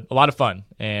well, but a lot of fun,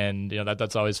 and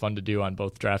that's always fun to do on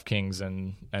both DraftKings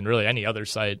and really any other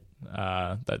site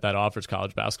that offers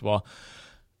college basketball.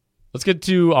 Let's get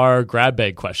to our grab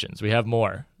bag questions. We have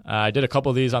more. I did a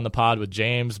couple of these on the pod with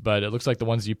James, but it looks like the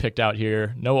ones you picked out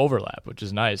here, no overlap, which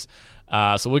is nice.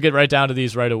 So we'll get right down to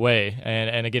these right away.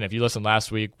 And again, if you listened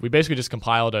last week, we basically just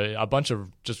compiled a bunch of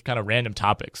just kind of random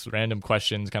topics, random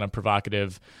questions, kind of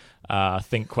provocative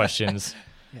think questions.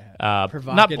 Yeah.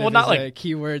 Provocative is like a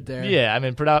key word there. Yeah, I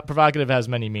mean, provocative has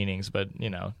many meanings, but,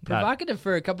 provocative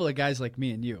for a couple of guys like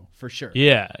me and you, for sure.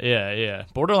 Yeah.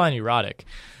 Borderline erotic.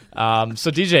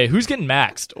 So, DJ, who's getting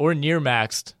maxed or near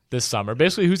maxed this summer?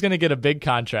 Basically, who's going to get a big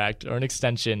contract or an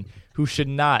extension who should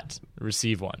not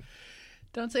receive one?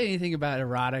 Don't say anything about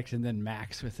erotics and then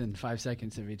max within 5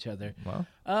 seconds of each other. Well,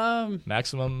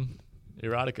 maximum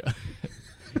erotica.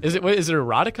 Is it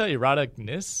erotica?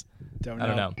 Eroticness? Don't know. I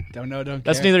don't know. Don't know. Don't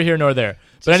care. That's neither here nor there.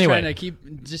 But anyway,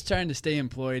 just trying to stay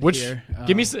employed here.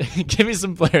 Give me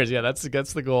some players. Yeah, that's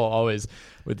the goal always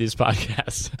with these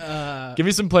podcasts. Give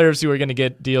me some players who are going to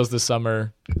get deals this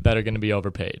summer that are going to be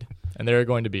overpaid, and there are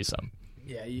going to be some.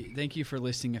 Yeah, thank you for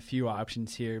listing a few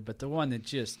options here, but the one that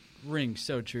just rings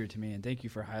so true to me, and thank you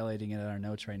for highlighting it in our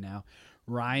notes right now,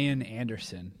 Ryan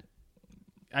Anderson.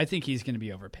 I think he's going to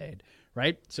be overpaid.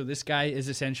 Right? So this guy is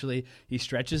essentially, he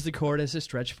stretches the court as a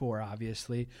stretch 4,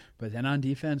 obviously, but then on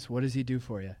defense, what does he do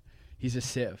for you? He's a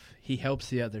sieve. He helps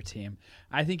the other team.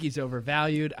 I think he's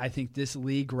overvalued. I think this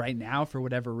league right now, for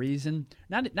whatever reason,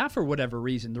 not for whatever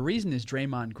reason, the reason is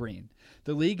Draymond Green.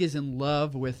 The league is in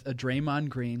love with a Draymond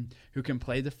Green who can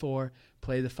play the 4,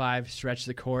 play the 5, stretch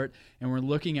the court, and we're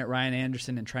looking at Ryan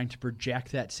Anderson and trying to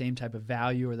project that same type of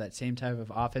value or that same type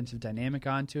of offensive dynamic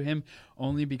onto him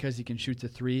only because he can shoot the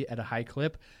 3 at a high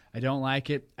clip. I don't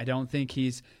like it. I don't think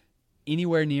he's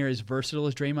anywhere near as versatile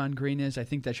as Draymond Green is. I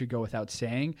think that should go without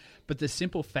saying. But the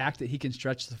simple fact that he can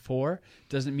stretch the 4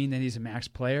 doesn't mean that he's a max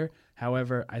player.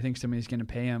 However, I think somebody's going to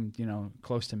pay him,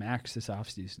 close to max this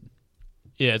offseason.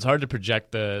 Yeah, it's hard to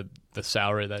project the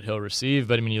salary that he'll receive.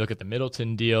 But, I mean, you look at the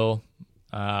Middleton deal.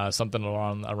 something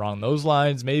around those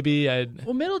lines. Maybe.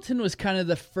 Well, Middleton was kind of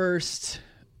the first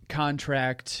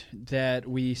contract that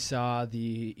we saw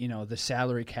the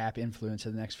salary cap influence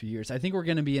in the next few years. I think we're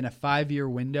going to be in a 5-year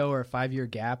window or a 5-year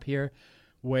gap here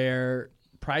where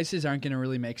prices aren't going to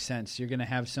really make sense. You're going to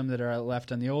have some that are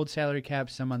left on the old salary cap,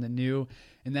 some on the new,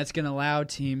 and that's going to allow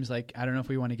teams like, I don't know if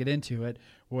we want to get into it,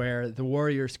 where the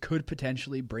Warriors could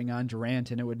potentially bring on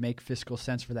Durant, and it would make fiscal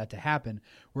sense for that to happen.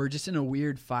 We're just in a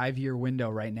weird 5-year window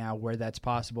right now where that's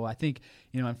possible. I think,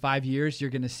 in 5 years, you're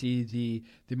going to see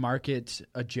the market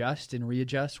adjust and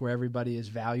readjust where everybody is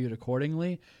valued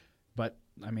accordingly. But,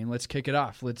 let's kick it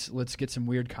off. Let's get some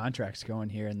weird contracts going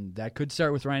here, and that could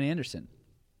start with Ryan Anderson.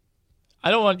 I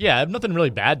have nothing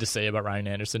really bad to say about Ryan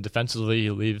Anderson. Defensively,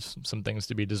 he leaves some things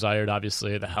to be desired.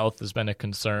 Obviously, the health has been a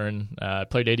concern.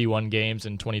 Played 81 games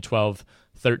in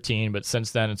 2012-13, but since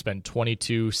then it's been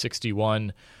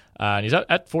 22-61. And he's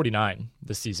at 49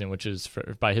 this season, which is,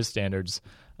 by his standards,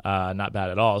 not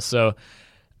bad at all. So,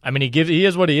 he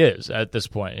is what he is at this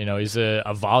point. He's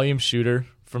a volume shooter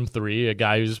from three, a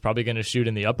guy who's probably going to shoot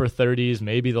in the upper 30s,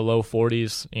 maybe the low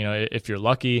 40s. If you're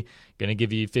lucky, going to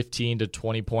give you 15 to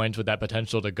 20 points with that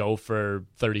potential to go for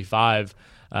 35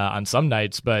 on some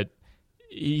nights. But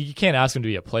you can't ask him to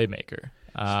be a playmaker.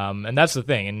 And that's the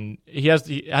thing. And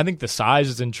I think the size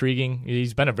is intriguing.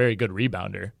 He's been a very good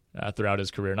rebounder throughout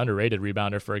his career, an underrated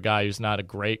rebounder for a guy who's not a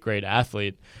great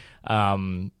athlete.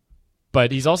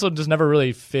 But he's also just never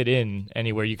really fit in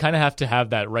anywhere. You kind of have to have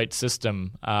that right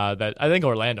system. That I think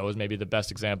Orlando is maybe the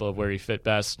best example of where he fit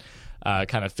best,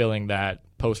 kind of filling that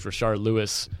post-Rashard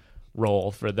Lewis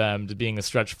role for them, to being a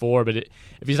stretch four. But if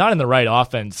he's not in the right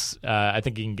offense, I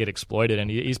think he can get exploited. And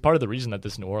he's part of the reason that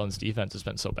this New Orleans defense has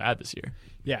been so bad this year.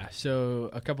 Yeah, so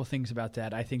a couple things about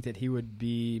that. I think that it would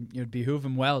behoove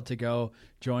him well to go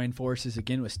join forces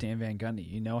again with Stan Van Gundy.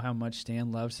 You know how much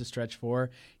Stan loves to stretch four.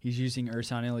 He's using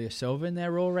Ersan Ilyasova in that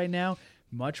role right now.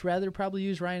 Much rather probably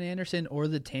use Ryan Anderson or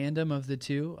the tandem of the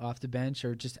two off the bench,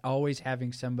 or just always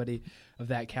having somebody of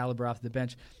that caliber off the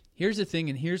bench. Here's the thing,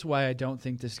 and here's why I don't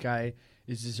think this guy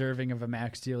is deserving of a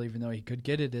max deal, even though he could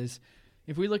get it, is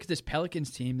if we look at this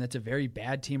Pelicans team, that's a very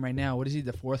bad team right now. What is he,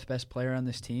 the fourth best player on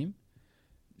this team?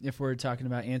 If we're talking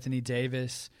about Anthony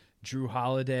Davis, Drew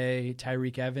Holiday,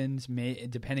 Tyreek Evans,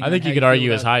 depending on I think you could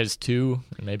argue as high as 2,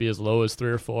 and maybe as low as 3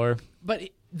 or 4. But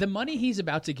the money he's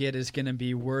about to get is going to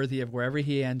be worthy of wherever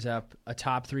he ends up, a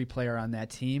top 3 player on that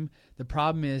team. The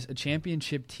problem is a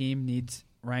championship team needs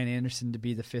Ryan Anderson to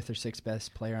be the 5th or 6th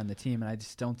best player on the team, and I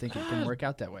just don't think it can work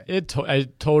out that way. It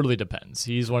totally depends.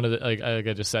 He's one of the, like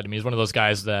I just said, he's one of those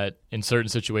guys that in certain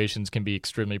situations can be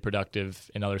extremely productive.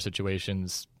 In other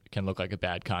situations, can look like a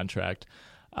bad contract.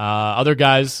 Other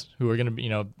guys who are going to be,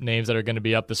 names that are going to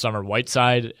be up this summer,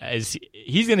 Whiteside,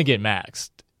 he's going to get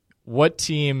maxed. What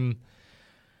team?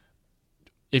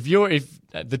 If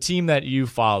the team that you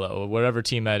follow, whatever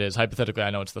team that is, hypothetically,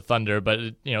 I know it's the Thunder, but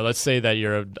let's say that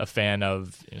you're a fan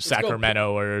of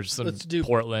Sacramento or some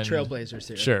Portland Trailblazers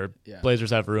here. Sure, yeah. Blazers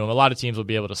have room. A lot of teams will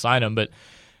be able to sign him, but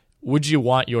would you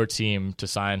want your team to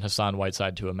sign Hassan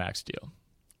Whiteside to a max deal?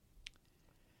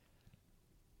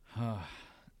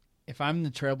 If I'm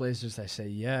the Trailblazers, I say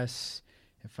yes.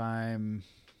 If I'm,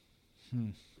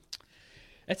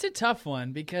 it's a tough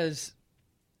one because.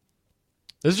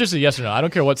 This is just a yes or no. I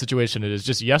don't care what situation it is.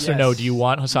 Just yes or no. Do you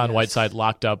want Hassan Whiteside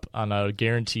locked up on a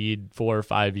guaranteed 4 or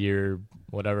 5 year,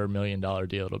 whatever $1 million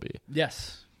deal it'll be?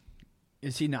 Yes.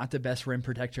 Is he not the best rim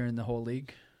protector in the whole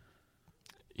league?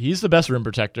 He's the best rim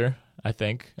protector, I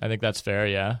think. I think that's fair,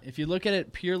 yeah. If you look at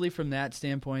it purely from that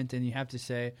standpoint, then you have to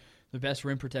say the best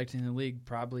rim protector in the league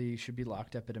probably should be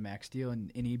locked up at a max deal,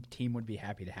 and any team would be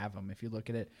happy to have him if you look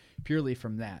at it purely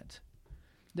from that.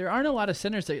 There aren't a lot of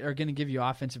centers that are going to give you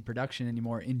offensive production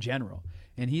anymore in general.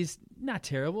 And he's not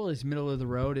terrible. He's middle of the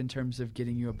road in terms of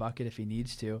getting you a bucket if he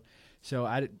needs to. So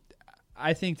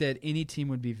I think that any team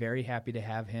would be very happy to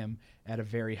have him at a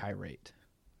very high rate.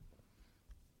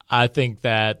 I think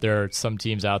that there are some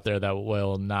teams out there that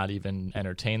will not even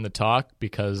entertain the talk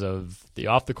because of the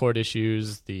off-the-court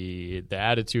issues, the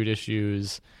attitude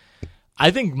issues.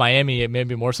 I think Miami,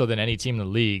 maybe more so than any team in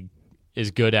the league,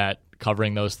 is good at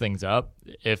covering those things up.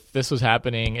 If this was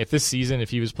happening, if this season, if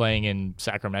he was playing in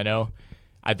Sacramento,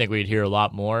 I think we'd hear a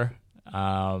lot more.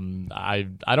 I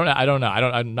don't know. I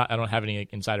don't have any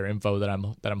insider info that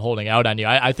I'm holding out on you.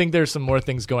 I think there's some more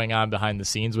things going on behind the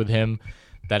scenes with him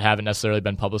that haven't necessarily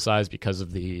been publicized because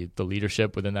of the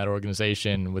leadership within that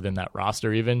organization, within that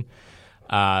roster even.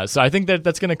 So I think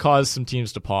that's going to cause some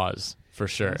teams to pause for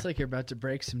sure. It's like you're about to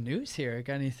break some news here.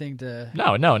 Got anything to?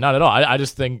 No, not at all.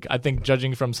 I think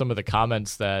judging from some of the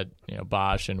comments that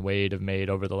Bosch and Wade have made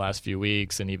over the last few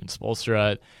weeks, and even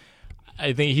Spoelstra,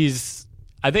 I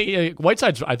think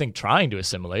Whiteside's trying to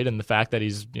assimilate, and the fact that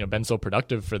he's been so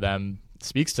productive for them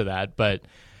speaks to that. But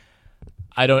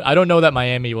I don't know that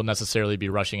Miami will necessarily be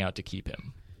rushing out to keep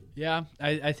him. Yeah,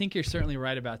 I think you're certainly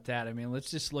right about that. I mean, let's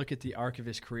just look at the arc of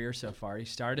his career so far. He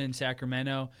started in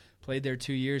Sacramento, played there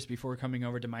 2 years before coming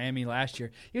over to Miami last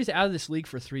year. He was out of this league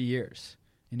for 3 years.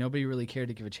 And nobody really cared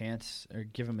to give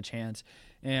him a chance.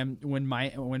 And when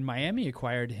Miami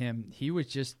acquired him, he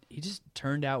just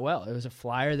turned out well. It was a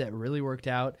flyer that really worked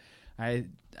out. I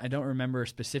don't remember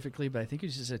specifically, but I think he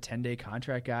was just a 10-day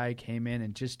contract guy, came in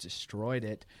and just destroyed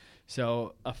it.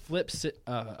 So a flip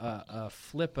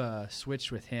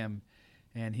switch with him,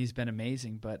 and he's been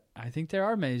amazing. But I think there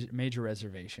are major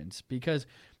reservations because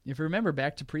if you remember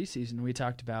back to preseason, we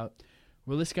talked about,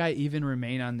 will this guy even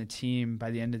remain on the team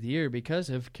by the end of the year because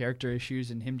of character issues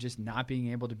and him just not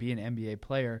being able to be an NBA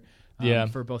player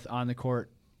for both on the court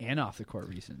and off the court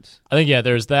reasons? I think,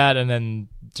 there's that, and then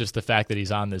just the fact that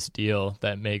he's on this deal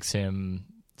that makes him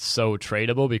so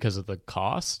tradable because of the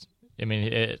cost. I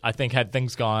mean, I think had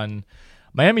things gone,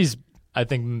 Miami's, I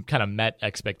think, kind of met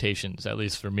expectations, at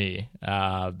least for me.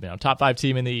 Top 5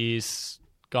 team in the East,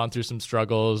 gone through some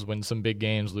struggles, win some big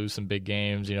games, lose some big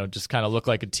games, just kind of look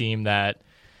like a team that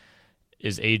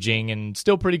is aging and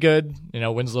still pretty good.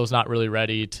 Winslow's not really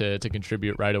ready to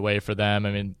contribute right away for them.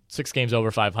 I mean, 6 games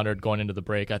over 500 going into the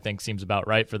break, I think seems about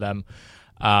right for them.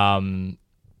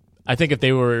 I think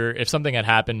if something had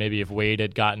happened, maybe if Wade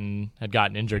had gotten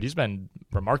injured, he's been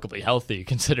remarkably healthy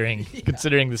considering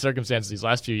the circumstances these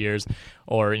last few years,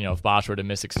 or if Bosch were to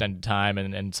miss extended time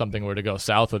and something were to go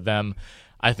south with them,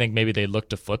 I think maybe they look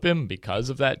to flip him because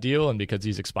of that deal and because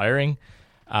he's expiring.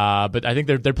 But I think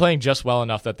they're playing just well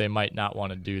enough that they might not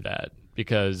want to do that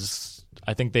because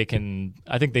I think they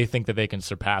think that they can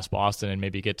surpass Boston and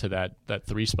maybe get to that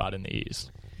 3 spot in the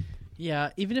East.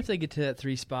 Yeah, even if they get to that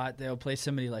 3 spot, they'll play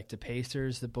somebody like the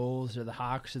Pacers, the Bulls, or the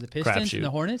Hawks, or the Pistons, and the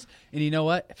Hornets. And you know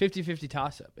what? 50-50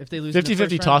 toss-up. If they lose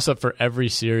 50-50 toss-up for every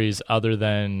series other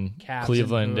than Cavs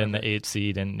Cleveland and the 8th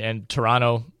seed and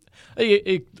Toronto.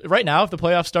 Right now, if the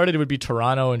playoffs started, it would be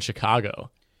Toronto and Chicago.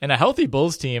 And a healthy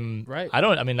Bulls team, right?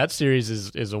 That series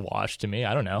is a wash to me.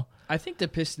 I don't know. I think the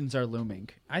Pistons are looming.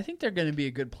 I think they're going to be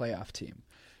a good playoff team.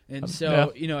 And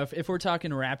so, if we're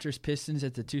talking Raptors-Pistons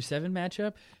at the 2-7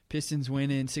 matchup, Pistons win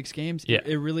in 6 games,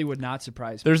 it really would not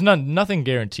surprise me. There's nothing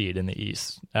guaranteed in the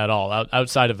East at all,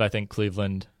 outside of, I think,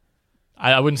 Cleveland.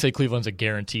 I wouldn't say Cleveland's a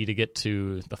guarantee to get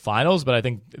to the finals, but I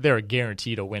think they're a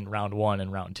guarantee to win round 1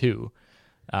 and round 2. You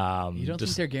don't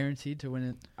think they're guaranteed to win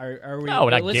it? Are we? No,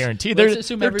 not guaranteed. They're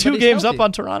 2 games up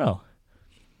on Toronto.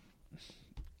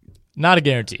 Not a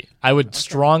guarantee. I would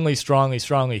strongly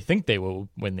think they will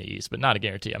win the East, but not a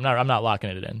guarantee. I'm not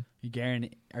locking it in.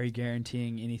 Are you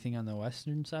guaranteeing anything on the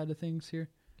Western side of things here?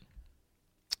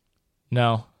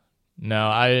 No.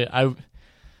 If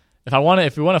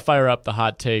we want to fire up the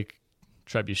hot take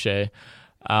trebuchet,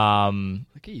 look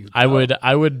at you. I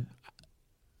would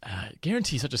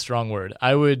guarantee such a strong word.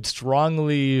 I would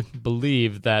strongly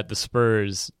believe that the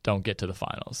Spurs don't get to the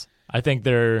finals. I think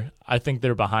they're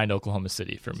behind Oklahoma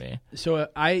City for me. So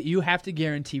you have to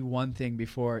guarantee one thing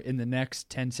in the next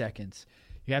 10 seconds.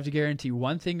 You have to guarantee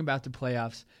one thing about the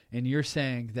playoffs, and you're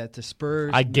saying that the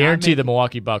Spurs. I guarantee the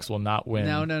Milwaukee Bucks will not win.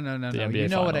 No. The NBA you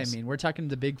know finals. what I mean. We're talking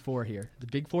the Big Four here. The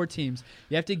Big Four teams.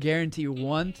 You have to guarantee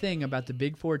one thing about the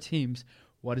Big Four teams.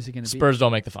 What is it going to be? Spurs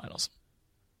don't make the finals.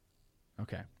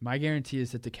 Okay. My guarantee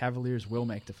is that the Cavaliers will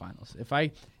make the finals.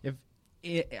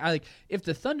 If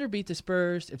the Thunder beat the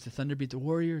Spurs, if the Thunder beat the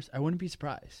Warriors, I wouldn't be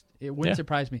surprised. It wouldn't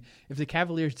surprise me. If the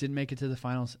Cavaliers didn't make it to the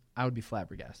finals, I would be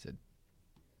flabbergasted.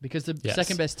 Because the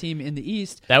second best team in the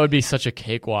East... That would be such a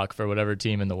cakewalk for whatever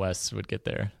team in the West would get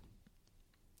there.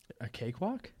 A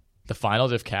cakewalk? The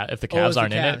finals, if the Cavs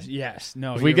aren't in it? Yes.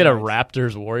 No. If we get a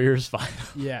Raptors-Warriors final?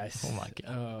 Yes. Oh, my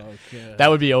God. Oh, God. That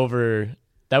would be over...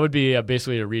 That would be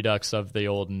basically a redux of the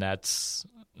old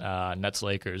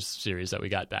Nets-Lakers series that we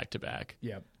got back-to-back.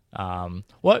 Yep.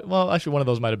 Well, actually, one of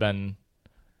those might have been...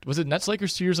 Was it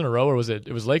Nets-Lakers 2 years in a row, or was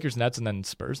it was Lakers-Nets and then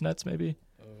Spurs-Nets, maybe?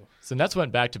 Oh. So Nets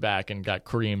went back-to-back and got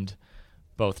creamed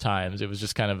both times. It was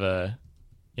just kind of a...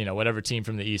 whatever team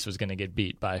from the East was going to get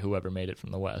beat by whoever made it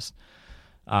from the West.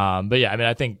 But yeah,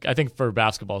 I think for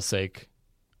basketball's sake,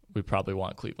 we probably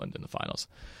want Cleveland in the finals.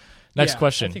 Next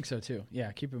question. I think so, too.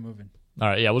 Yeah, keep it moving. All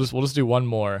right, yeah, we'll just do one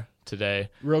more today.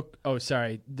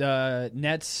 The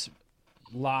Nets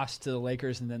lost to the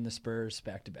Lakers and then the Spurs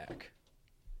back-to-back.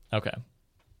 Okay.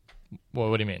 Well,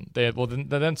 what do you mean? The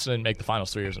Nets didn't make the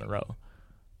finals 3 years in a row.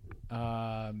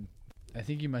 I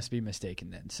think you must be mistaken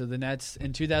then. So the Nets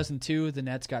in 2002, the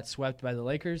Nets got swept by the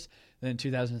Lakers. Then in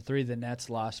 2003, the Nets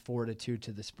lost 4-2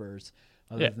 to the Spurs.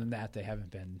 Other than that, they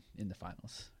haven't been in the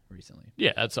finals recently.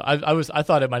 Yeah, that's I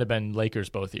thought it might have been Lakers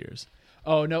both years.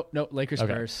 Oh no, Lakers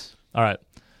Spurs. All right.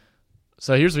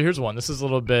 So here's one. This is a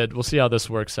little bit. We'll see how this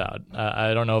works out.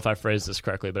 I don't know if I phrased this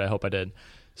correctly, but I hope I did.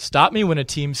 Stop me when a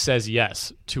team says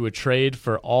yes to a trade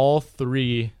for all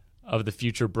 3 of the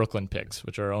future Brooklyn picks,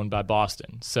 which are owned by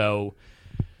Boston. So,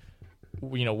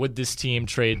 would this team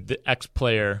trade the X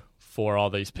player for all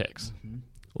these picks? Mm-hmm.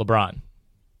 LeBron,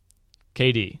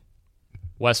 KD,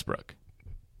 Westbrook,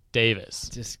 Davis.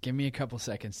 Just give me a couple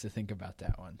seconds to think about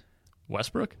that one.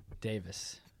 Westbrook?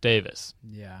 Davis.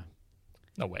 Yeah.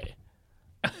 No way.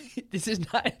 This is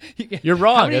not. You're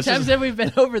wrong. How many times have we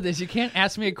been over this? You can't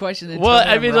ask me a question. And well,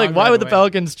 I mean, why would the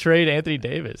Pelicans trade Anthony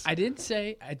Davis? I didn't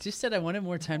say. I just said I wanted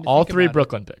more time to all think 3 about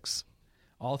Brooklyn picks.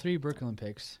 All 3 Brooklyn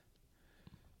picks.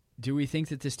 Do we think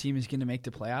that this team is going to make the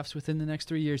playoffs within the next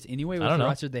 3 years anyway with the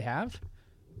roster they have?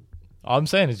 All I'm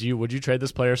saying is, would you trade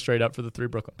this player straight up for the 3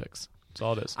 Brooklyn picks? That's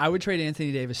all it is. I would trade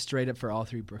Anthony Davis straight up for all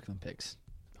 3 Brooklyn picks.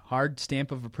 Hard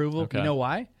stamp of approval. Okay. You know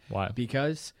why? Why?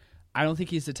 Because I don't think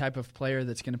he's the type of player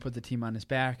that's going to put the team on his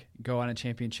back, go on a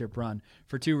championship run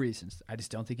for 2 reasons. I just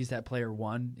don't think he's that player,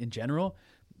 1, in general,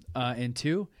 and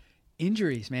 2,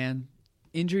 injuries, man.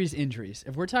 Injuries.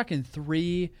 If we're talking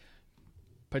 3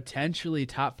 potentially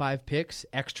top 5 picks,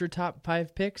 extra top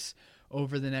 5 picks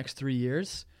over the next 3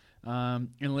 years, and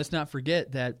let's not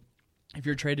forget that if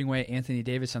you're trading away Anthony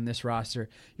Davis on this roster,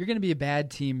 you're going to be a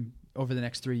bad team over the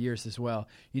next 3 years as well.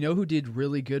 You know who did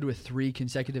really good with 3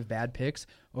 consecutive bad picks?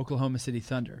 Oklahoma City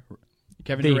Thunder.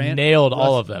 Kevin Durant. They nailed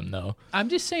all of them, though. I'm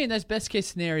just saying that's best case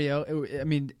scenario. I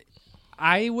mean,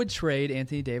 I would trade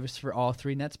Anthony Davis for all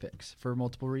 3 Nets picks for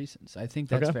multiple reasons. I think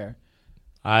that's fair.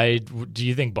 Do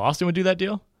you think Boston would do that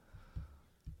deal?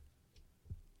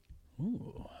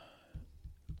 Ooh.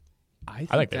 I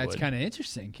think that's kind of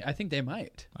interesting. I think they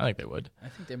might. I think they would. I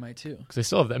think they might too. Because they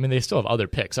still have other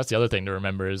picks. That's the other thing to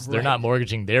remember is they're not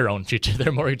mortgaging their own future.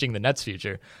 They're mortgaging the Nets'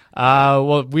 future.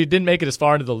 Well, we didn't make it as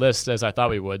far into the list as I thought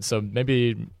we would. So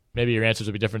maybe your answers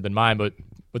would be different than mine. But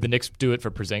would the Knicks do it for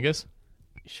Porzingis?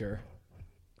 Sure.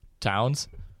 Towns?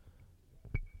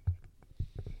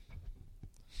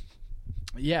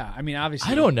 Yeah, I mean, obviously.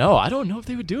 I don't know. I don't know if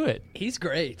they would do it. He's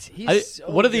great.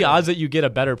 What are the odds that you get a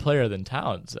better player than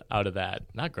Towns out of that?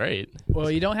 Not great.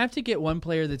 Well, you don't have to get one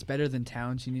player that's better than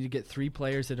Towns. You need to get 3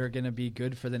 players that are going to be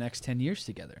good for the next 10 years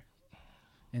together.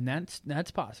 And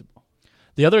that's possible.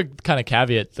 The other kind of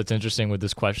caveat that's interesting with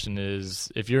this question is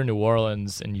if you're in New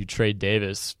Orleans and you trade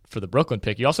Davis for the Brooklyn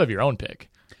pick, you also have your own pick.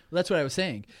 Well, that's what I was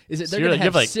saying. Is that they're going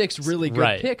to have 6 really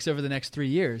good picks over the next 3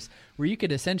 years, where you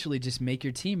could essentially just make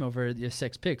your team over your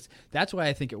 6 picks. That's why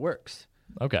I think it works.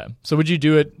 Okay, so would you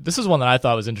do it? This is one that I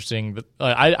thought was interesting. But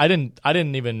I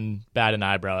didn't even bat an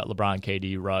eyebrow at LeBron,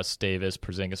 KD, Russ, Davis,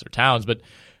 Porzingis, or Towns, but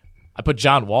I put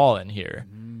John Wall in here,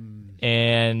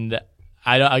 and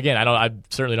I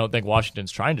certainly don't think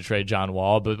Washington's trying to trade John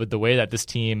Wall, but with the way that this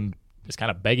team is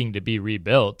kind of begging to be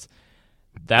rebuilt,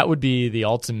 that would be the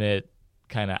ultimate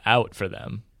kind of out for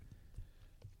them.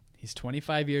 He's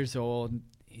 25 years old.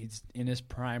 He's in his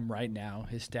prime right now.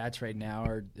 His stats right now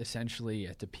are essentially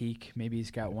at the peak. Maybe he's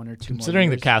got 1 or 2 more. Considering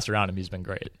the cast around him, he's been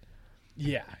great.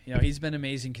 Yeah, he's been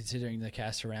amazing considering the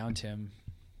cast around him.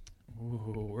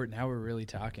 Ooh, now we're really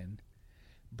talking.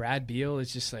 Brad Beal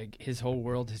is just like his whole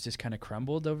world has just kind of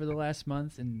crumbled over the last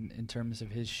month in terms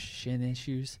of his shin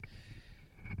issues.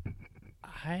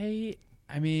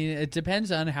 I mean, it depends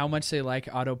on how much they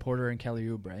like Otto Porter and Kelly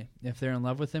Oubre. If they're in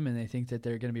love with him and they think that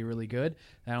they're going to be really good,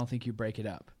 I don't think you break it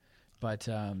up. But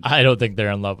I don't think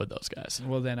they're in love with those guys.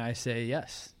 Well, then I say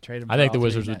yes. Trade them. I think the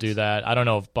Wizards would do that. I don't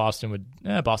know if Boston would.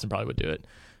 Boston probably would do it.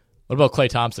 What about Klay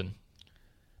Thompson?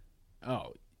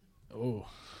 Oh.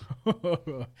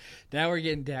 Now we're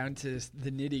getting down to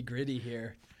the nitty gritty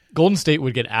here. Golden State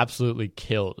would get absolutely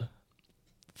killed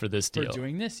for this deal. For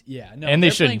doing this? Yeah. No, and they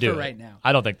shouldn't do it right now.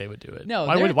 I don't think they would do it. No.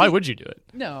 Why would you do it?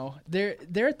 No. They're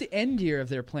at the end year of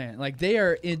their plan. Like they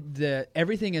are in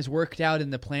everything is worked out in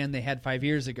the plan they had 5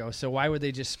 years ago. So why would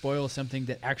they just spoil something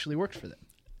that actually worked for them?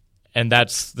 And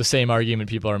that's the same argument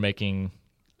people are making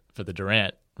for the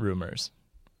Durant rumors.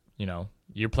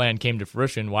 Your plan came to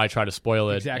fruition. Why try to spoil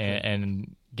it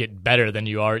and get better than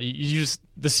you are?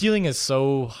 The ceiling is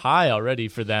so high already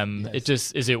for them.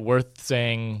 Yes. Is it worth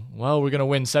saying, well, we're going to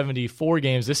win 74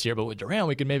 games this year, but with Durant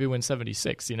we could maybe win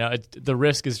 76. The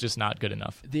risk is just not good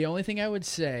enough. The only thing I would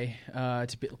say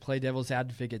to play devil's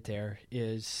advocate there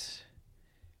is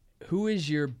who is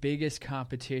your biggest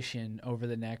competition over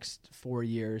the next 4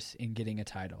 years in getting a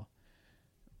title?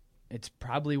 It's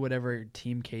probably whatever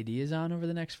team KD is on over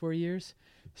the next 4 years.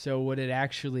 So would it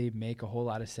actually make a whole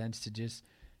lot of sense to just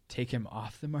take him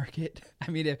off the market?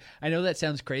 I mean, I know that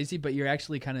sounds crazy, but you're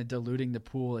actually kind of diluting the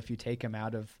pool if you take him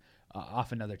out of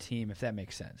off another team, if that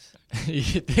makes sense. You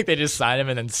think they just sign him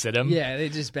and then sit him? Yeah, they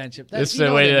just bench him. This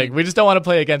way, like, we just don't want to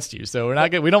play against you, so we're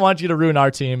not. We don't want you to ruin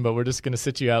our team, but we're just going to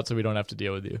sit you out so we don't have to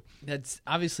deal with you. That's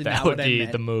obviously that not would what be I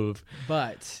meant, the move.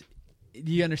 But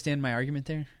do you understand my argument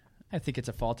there? I think it's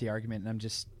a faulty argument, and I'm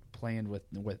just playing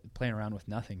around with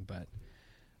nothing. But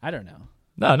I don't know.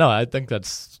 No, I think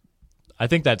that's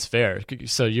fair.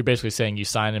 So you're basically saying you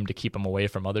sign him to keep him away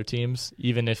from other teams,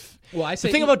 even if. Well, I say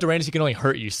the thing about Durant is he can only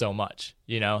hurt you so much.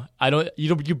 You know,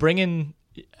 you bring in.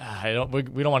 We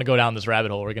don't want to go down this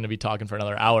rabbit hole. We're going to be talking for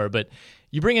another hour, but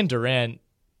you bring in Durant.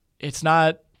 It's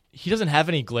not. He doesn't have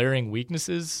any glaring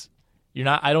weaknesses.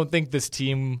 I don't think this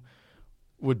team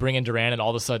would bring in Durant and all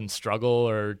of a sudden struggle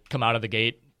or come out of the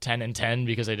gate 10-10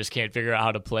 because they just can't figure out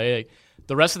how to play.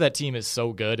 The rest of that team is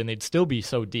so good, and they'd still be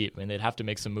so deep. I mean, they'd have to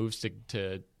make some moves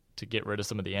to get rid of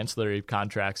some of the ancillary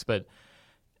contracts. But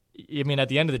I mean, at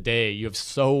the end of the day,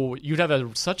 you'd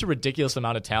have such a ridiculous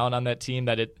amount of talent on that team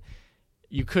that it's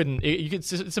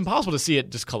impossible to see it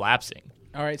just collapsing.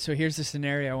 All right, so here's the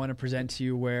scenario I want to present to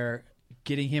you where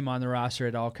getting him on the roster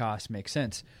at all costs makes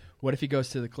sense. What if he goes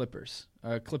to the Clippers?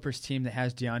 A Clippers team that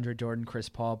has DeAndre Jordan, Chris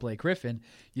Paul, Blake Griffin.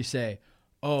 You say,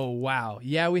 oh, wow,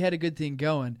 yeah, we had a good thing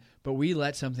going, but we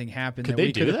let something happen that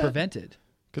we could have prevented.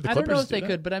 I don't know if they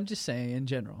could, but I'm just saying in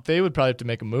general. They would probably have to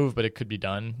make a move, but it could be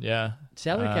done, yeah.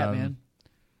 Salary cap, man.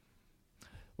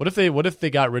 What if they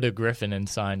got rid of Griffin and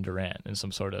signed Durant in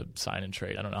some sort of sign and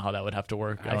trade? I don't know how that would have to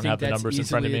work. I don't have the numbers in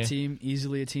front of me.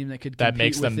 Easily a team that could that compete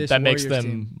makes them with this that makes Warriors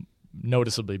them team.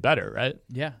 Noticeably better, right?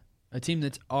 Yeah. A team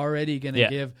that's already going to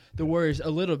give the Warriors a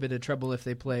little bit of trouble if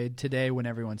they played today when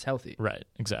everyone's healthy. Right,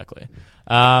 exactly.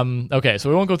 Okay, so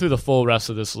we won't go through the full rest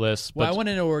of this list. Well, I want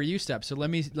to know where you step, so let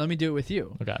me do it with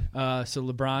you. Okay. So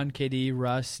LeBron, KD,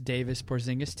 Russ, Davis,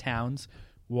 Porzingis, Towns,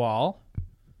 Wall.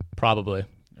 Probably.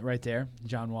 Right there,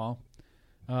 John Wall.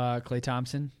 Klay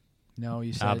Thompson. No,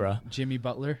 you said Jimmy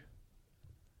Butler.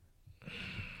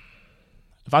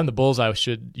 If I'm the Bulls,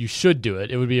 you should do it.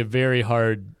 It would be very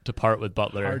hard to part with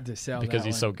Butler. Hard to sell because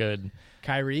he's so good.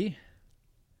 Kyrie.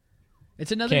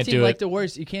 It's another team like the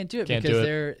Warriors. You can't do it because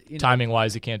they're timing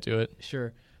wise. You can't do it.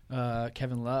 Sure.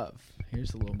 Kevin Love.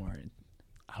 Here's a little more.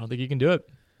 I don't think you can do it.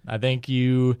 I think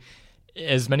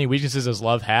as many weaknesses as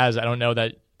Love has, I don't know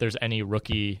that there's any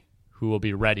rookie who will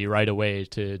be ready right away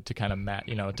to kind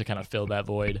of to kind of fill that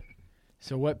void.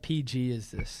 So what PG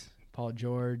is this? Paul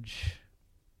George.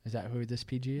 Is that who this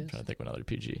PG is? I'm trying to think of another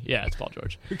PG. Yeah, it's Paul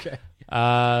George. Okay.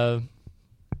 Pau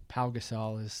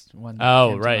Gasol is one.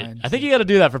 Oh, right. I think you got to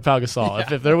do that for Pau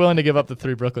Gasol if they're willing to give up the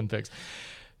 3 Brooklyn picks.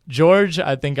 George,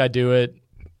 I think I do it.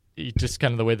 Just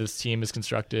kind of the way this team is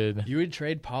constructed. You would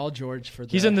trade Paul George for.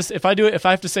 He's in this. If I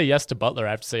have to say yes to Butler,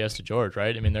 I have to say yes to George,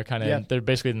 right? I mean, they're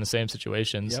basically in the same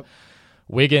situations. Yep.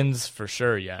 Wiggins for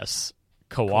sure, yes.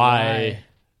 Kawhi.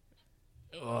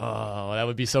 Oh, that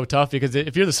would be so tough because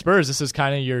if you're the Spurs, this is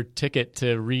kind of your ticket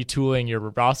to retooling your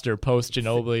roster post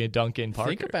Ginobili, Duncan, Parker.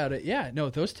 Think about it. Yeah,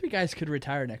 no, those 3 guys could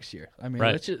retire next year. I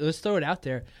mean, let's throw it out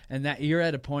there, and that you're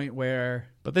at a point where.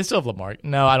 But they still have Lamar.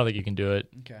 No, I don't think you can do it.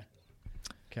 Okay.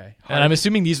 And I'm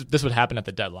assuming this would happen at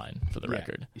the deadline for the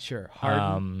record. Sure.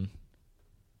 Harden.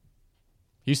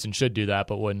 Houston should do that,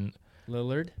 but wouldn't.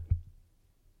 Lillard.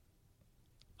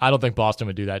 I don't think Boston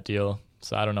would do that deal,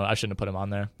 so I don't know. I shouldn't have put him on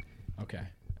there. Okay.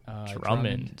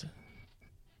 Drummond.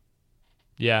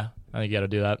 Yeah, I think you got to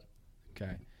do that.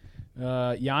 Okay.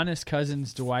 Giannis,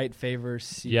 Cousins, Dwight, Favors,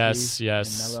 CP, yes,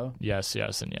 and Melo? Yes,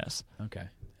 and yes. Okay.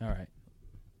 All right.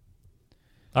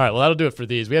 Well, that'll do it for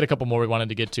these. We had a couple more we wanted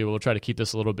to get to. We'll try to keep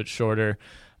this a little bit shorter.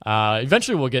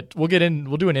 Eventually,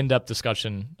 we'll do an in-depth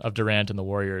discussion of Durant and the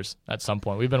Warriors at some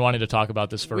point. We've been wanting to talk about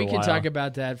this for a while. We can talk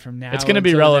about that from now. It's going to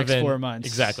be relevant. The next 4 months.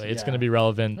 Exactly. It's going to be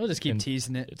relevant. We'll just keep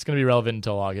teasing it. It's going to be relevant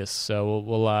until August. So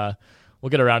we'll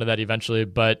get around to that eventually.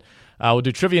 But we'll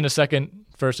do trivia in a second.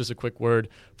 First, just a quick word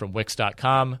from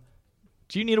Wix.com.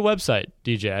 Do you need a website,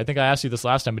 DJ? I think I asked you this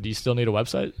last time, but do you still need a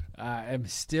website? I'm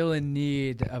still in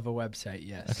need of a website,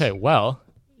 yes. Okay, well,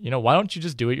 why don't you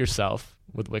just do it yourself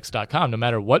with Wix.com? No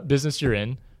matter what business you're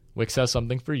in, Wix has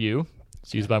something for you.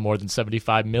 It's used by more than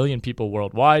 75 million people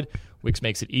worldwide. Wix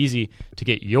makes it easy to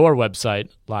get your website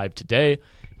live today.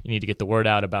 You need to get the word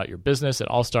out about your business. It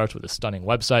all starts with a stunning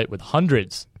website with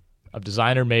hundreds of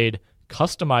designer-made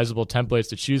customizable templates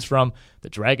to choose from, the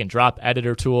drag and drop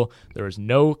editor tool. There is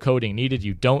no coding needed.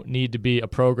 You don't need to be a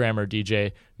programmer,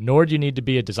 DJ, nor do you need to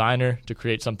be a designer to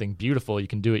create something beautiful. You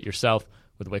can do it yourself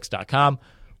with Wix.com.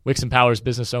 Wix empowers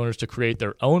business owners to create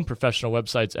their own professional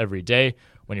websites every day.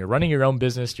 When you're running your own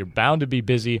business, you're bound to be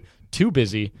busy, too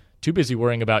busy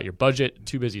worrying about your budget,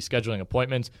 too busy scheduling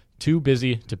appointments, too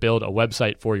busy to build a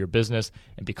website for your business.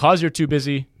 And because you're too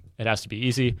busy, it has to be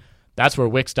easy. That's where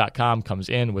Wix.com comes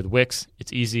in. With Wix,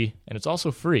 it's easy and it's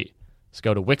also free. So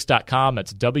go to Wix.com,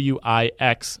 that's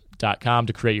Wix.com,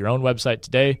 to create your own website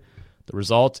today. The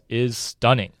result is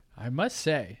stunning. I must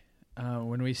say,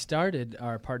 when we started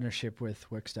our partnership with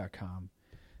Wix.com,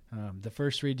 the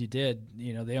first read you did,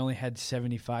 they only had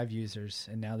 75 users,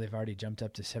 and now they've already jumped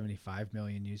up to 75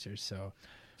 million users. So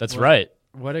that's right.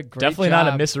 What a great Definitely job.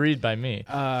 Not a misread by me.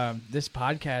 This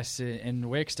podcast and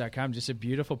Wix.com, just a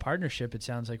beautiful partnership. It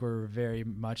sounds like we're very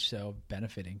much so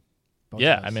benefiting.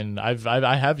 Yeah, I mean, I've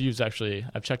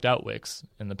checked out Wix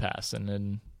in the past,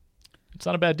 and it's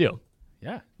not a bad deal.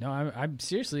 Yeah, no, I'm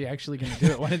seriously actually going to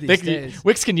do it one of these days.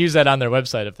 Wix can use that on their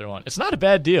website if they want. It's not a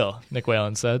bad deal, Nick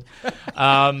Whalen said.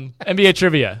 NBA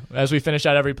trivia, as we finish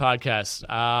out every podcast.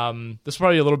 This is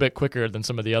probably a little bit quicker than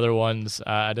some of the other ones.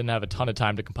 I didn't have a ton of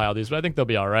time to compile these, but I think they'll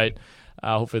be all right.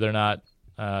 Hopefully they're not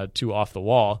too off the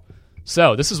wall.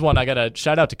 So this is one I got to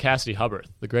shout out to Cassidy Hubbarth,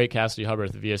 the great Cassidy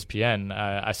Hubbarth of ESPN.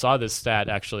 I saw this stat,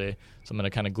 actually, so I'm going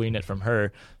to kind of glean it from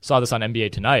her. Saw this on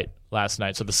NBA Tonight last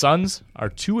night. So the Suns are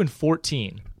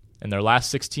 2-14 in their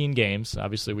last 16 games.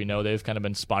 Obviously, we know they've kind of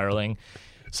been spiraling.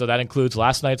 So that includes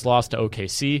last night's loss to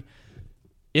OKC.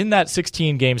 In that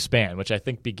 16-game span, which I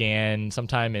think began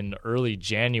sometime in early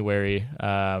January,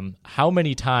 how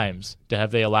many times have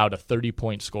they allowed a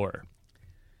 30-point scorer?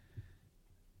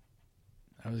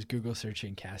 I was Google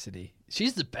searching Cassidy.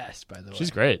 She's the best, by the way. She's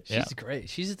great. She's great.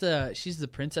 She's the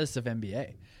princess of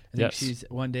NBA. I think she's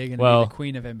one day going to be the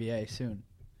queen of NBA soon.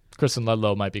 Kristen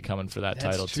Ludlow might be coming for that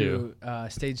title too.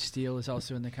 Stage Steele is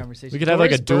also in the conversation. We could have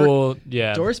like a dual.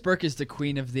 Yeah, Doris Burke is the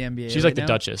queen of the NBA. She's like the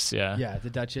Duchess. Yeah, yeah, the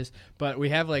Duchess. But we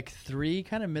have like 3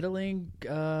 kind of middling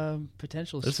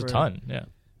potentials. There's a ton. Yeah,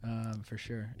 for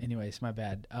sure. Anyways, my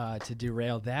bad. To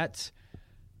derail that,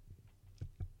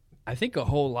 I think a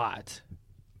whole lot.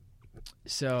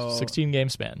 So 16-game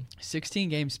span.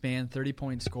 16-game span,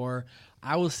 30-point score.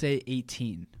 I will say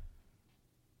 18.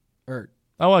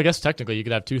 Well, I guess technically you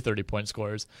could have 2 30-point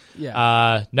scores.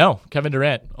 Yeah. No, Kevin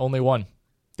Durant, only one.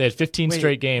 They had 15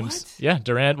 straight games. What? Yeah,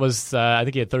 Durant was, I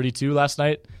think he had 32 last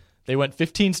night. They went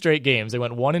 15 straight games. They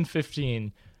went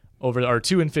 1-15 or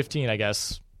 2-15, I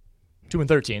guess,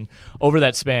 2-13 over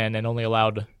that span, and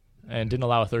didn't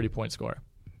allow a 30-point score.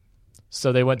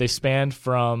 So they spanned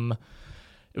from,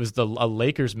 it was a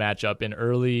Lakers matchup in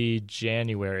early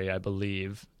January, I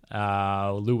believe.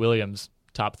 Lou Williams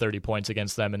top 30 points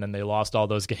against them, and then they lost all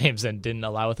those games and didn't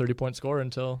allow a 30-point score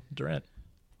until Durant.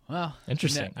 Well,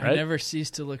 interesting, right? I never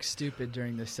cease to look stupid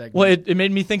during this segment. Well, it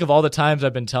made me think of all the times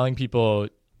I've been telling people,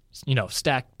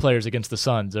 stack players against the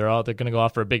Suns. They're going to go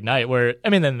off for a big night.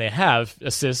 Then they have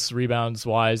assists, rebounds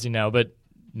wise, but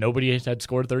nobody had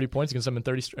scored 30 points against them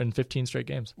in 15 straight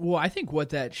games. Well, I think what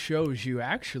that shows you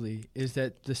actually is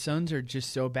that the Suns are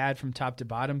just so bad from top to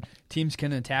bottom. Teams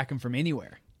can attack them from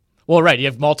anywhere. Well, right. You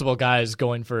have multiple guys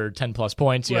going for 10-plus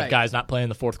points. You have guys not playing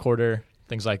the fourth quarter,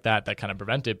 things like that kind of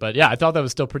prevent it. But, yeah, I thought that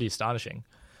was still pretty astonishing.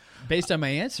 Based on my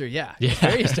answer, yeah.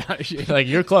 Very astonishing. Like,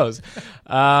 you're close.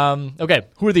 Okay,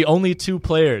 who are the only 2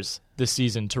 players this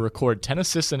season to record 10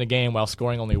 assists in a game while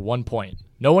scoring only 1 point?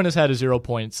 No one has had a 0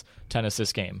 points, 10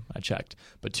 assist game, I checked.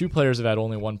 But 2 players have had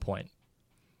only 1 point.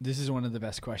 This is one of the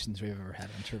best questions we've ever had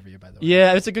on trivia, by the way.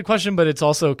 Yeah, it's a good question, but it's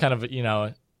also kind of,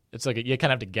 it's like you kind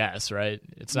of have to guess, right?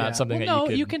 It's not something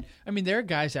that you can. I mean, there are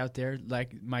guys out there.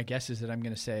 Like my guess is that I'm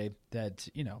going to say that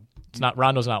it's not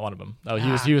Rondo's not one of them. Oh,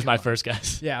 he was my first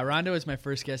guess. Yeah, Rondo is my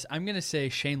first guess. I'm going to say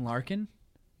Shane Larkin.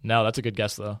 No, that's a good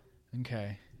guess though.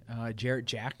 Okay, Jarrett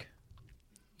Jack.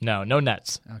 No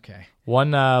Nets. Okay,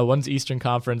 one's Eastern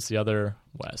Conference, the other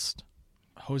West.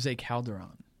 Jose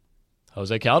Calderon. All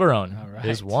right.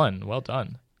 Is one. Well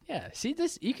done. Yeah, see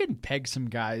this. You can peg some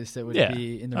guys that would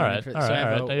be in the running for. All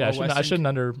right. I shouldn't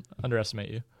underestimate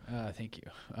you. Thank you.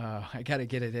 I got to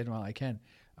get it in while I can.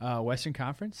 Western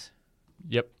Conference.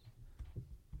 Yep.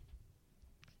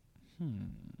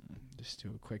 Just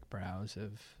do a quick browse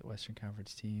of the Western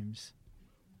Conference teams.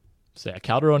 So yeah,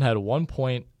 Calderon had 1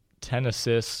 point, 10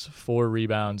 assists, 4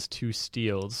 rebounds, 2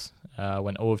 steals.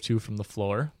 Went 0 of 2 from the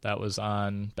floor. That was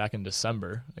back in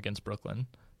December against Brooklyn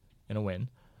in a win.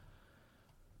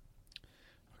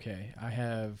 Okay, I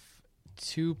have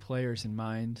 2 players in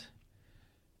mind.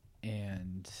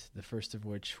 and the first of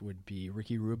which would be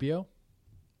Ricky Rubio.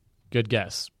 Good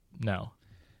guess. No.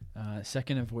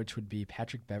 Second of which would be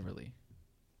Patrick Beverley.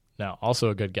 No, also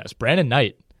a good guess. Brandon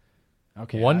Knight.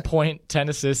 Okay. 1 point, 10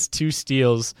 assists, 2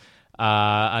 steals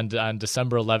on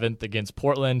December 11th against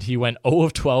Portland. He went 0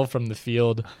 of 12 from the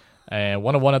field and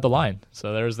 1 of 1 at the line.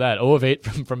 So there's that. 0 of 8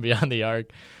 from beyond the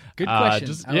arc. Good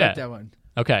question. I like that one.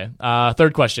 Okay.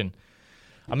 Third question.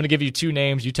 I'm going to give you 2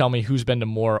 names. You tell me who's been to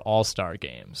more All-Star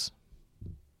games.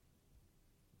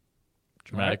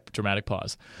 Dramatic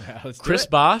pause. Yeah, Chris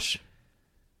Bosh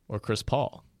or Chris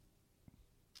Paul?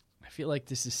 I feel like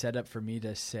this is set up for me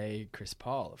to say Chris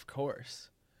Paul, of course.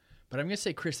 But I'm going to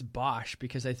say Chris Bosh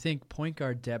because I think point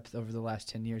guard depth over the last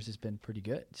 10 years has been pretty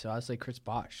good. So I'll say Chris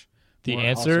Bosh. The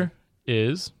answer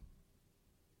is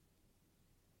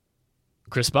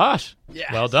Chris Bosh.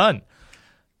 Yes. Well done.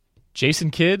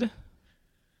 Jason Kidd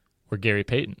or Gary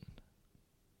Payton?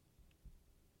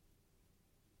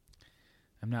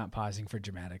 I'm not pausing for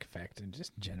dramatic effect. I'm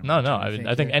just generally. No.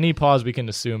 I think any pause we can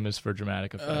assume is for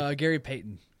dramatic effect. Gary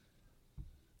Payton.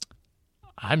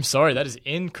 I'm sorry, that is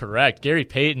incorrect. Gary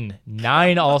Payton,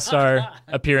 9 All-Star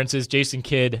appearances. Jason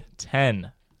Kidd,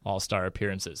 10 All-Star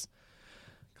appearances.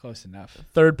 Close enough.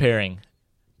 Third pairing,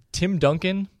 Tim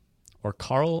Duncan or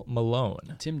Karl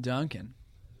Malone? Tim Duncan.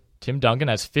 Tim Duncan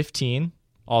has 15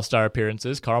 All-Star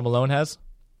appearances. Karl Malone has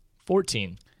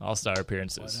 14 All-Star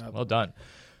appearances. Well done.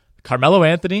 Carmelo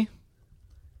Anthony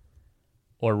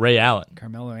or Ray Allen?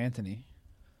 Carmelo Anthony.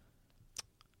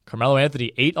 Carmelo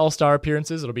Anthony, 8 All-Star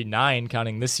appearances. It'll be 9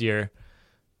 counting this year.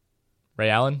 Ray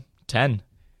Allen, 10.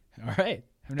 All right.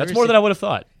 That's more than I would have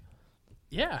thought.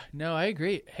 Yeah, no, I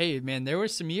agree. Hey, man, there were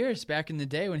some years back in the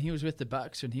day when he was with the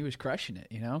Bucks when he was crushing it,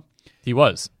 you know? He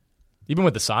was. Even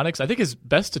with the Sonics. I think his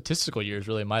best statistical years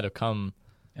really might have come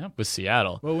with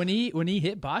Seattle. Well, when he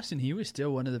hit Boston, he was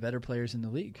still one of the better players in the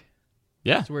league.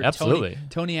 Yeah, absolutely.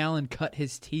 Tony Allen cut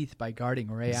his teeth by guarding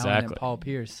Ray Allen and Paul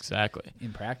Pierce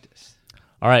in practice.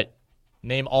 All right.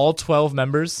 Name all 12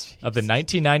 members of the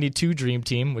 1992 Dream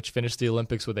Team, which finished the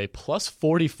Olympics with a plus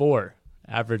 44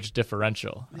 average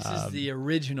differential. This is the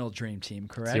original Dream Team,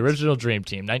 correct? The original Dream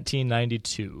Team,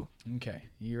 1992. Okay.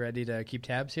 You ready to keep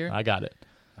tabs here? I got it.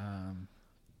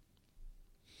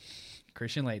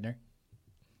 Christian Laettner.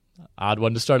 Odd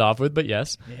one to start off with, but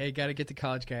yes. Yeah, you got to get the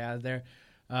college guy out of there.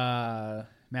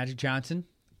 Magic Johnson.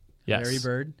 Yes. Larry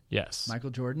Bird. Yes. Michael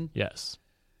Jordan. Yes.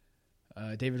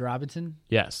 David Robinson.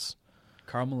 Yes.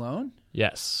 Karl Malone.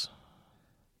 Yes.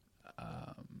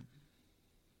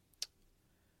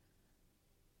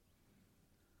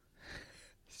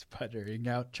 Sputtering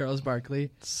out. Charles Barkley.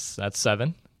 That's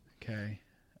 7. Okay.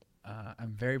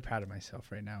 I'm very proud of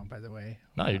myself right now, by the way.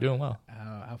 No, you're doing well.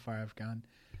 How far I've gone.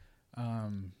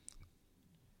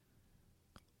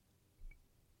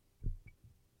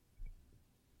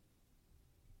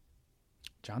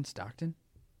 John Stockton.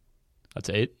 That's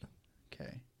 8.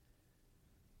 Okay.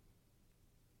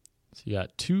 So you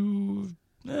got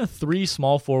 3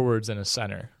 small forwards and a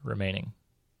center remaining.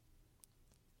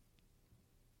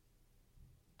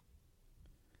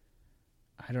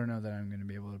 I don't know that I'm going to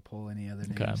be able to pull any other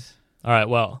names. Okay. All right,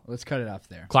 well. Let's cut it off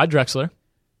there. Clyde Drexler.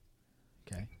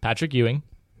 Okay. Patrick Ewing.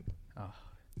 Oh.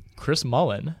 Chris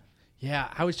Mullin. Yeah,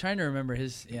 I was trying to remember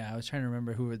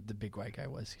who the big white guy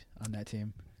was on that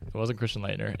team. It wasn't Christian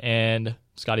Laettner. And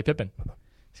Scottie Pippen.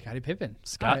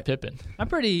 Pippen. I'm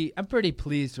pretty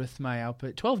pleased with my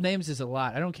output. 12 names is a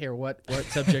lot. I don't care what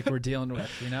subject we're dealing with,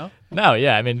 you know? No,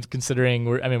 yeah. I mean, considering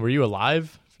were you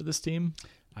alive for this team?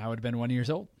 I would have been 1 year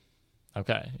old.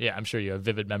 Okay. Yeah, I'm sure you have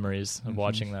vivid memories of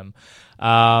watching them.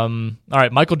 All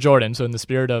right, Michael Jordan. So in the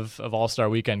spirit of All-Star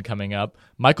Weekend coming up,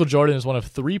 Michael Jordan is one of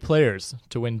 3 players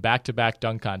to win back-to-back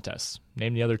dunk contests.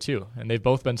 Name the other 2, and they've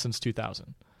both been since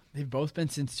 2000. They've both been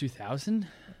since 2000?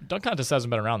 Dunk contest hasn't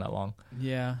been around that long.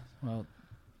 Yeah, well,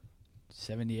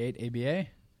 78 ABA,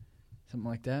 something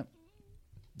like that.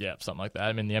 Yeah, something like that.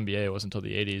 I mean, the NBA wasn't until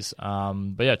the 80s.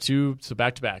 But yeah, 2, so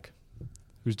back-to-back.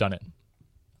 Who's done it?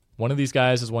 One of these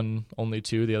guys has won only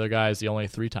 2. The other guy is the only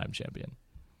 3-time champion.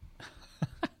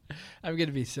 I'm going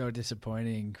to be so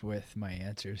disappointing with my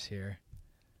answers here.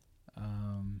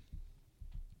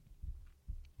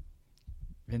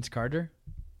 Vince Carter?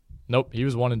 Nope, he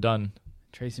was one and done.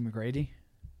 Tracy McGrady?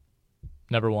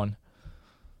 Never won.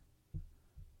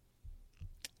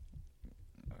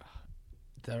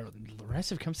 The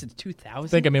rest have come since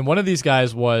 2000? One of these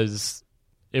guys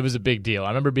it was a big deal. I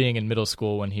remember being in middle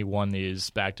school when he won these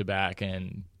back-to-back,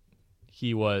 and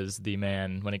he was the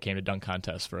man when it came to dunk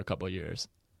contests for a couple of years.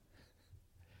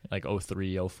 Like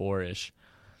 03, 04-ish.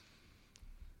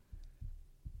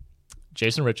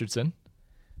 Jason Richardson.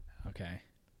 Okay.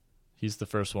 He's the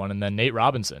first one. And then Nate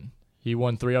Robinson. He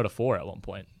won 3 out of 4 at one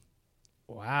point.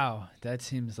 Wow, that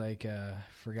seems like a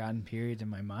forgotten period in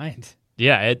my mind.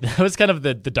 Yeah, it was kind of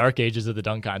the dark ages of the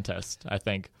dunk contest, I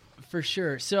think. For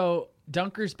sure. So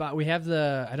dunkers, we have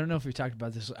I don't know if we talked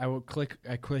about this.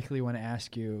 I quickly want to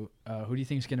ask you, who do you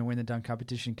think is going to win the dunk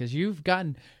competition? Because you've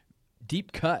gotten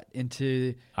deep cut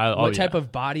into what type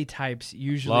of body types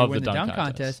usually win the dunk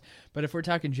contest. But if we're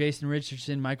talking Jason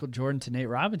Richardson, Michael Jordan to Nate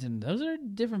Robinson, those are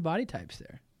different body types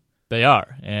there. They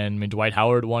are, and I mean Dwight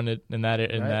Howard won it in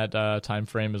that time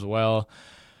frame as well.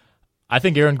 I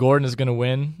think Aaron Gordon is going to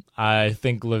win. I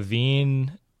think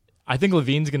Levine's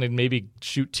going to maybe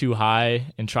shoot too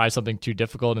high and try something too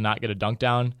difficult and not get a dunk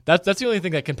down. That's the only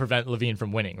thing that can prevent Levine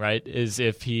from winning, right? Is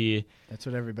if he. That's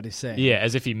what everybody's saying. Yeah,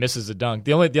 as if he misses a dunk.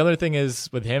 The other thing is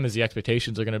with him is the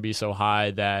expectations are going to be so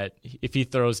high that if he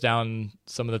throws down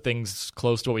some of the things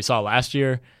close to what we saw last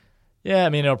year, yeah, I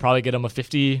mean it'll probably get him a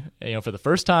 50, for the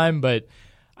first time, but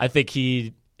I think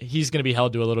he's going to be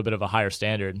held to a little bit of a higher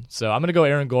standard. So I'm going to go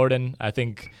Aaron Gordon. I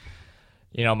think.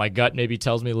 My gut maybe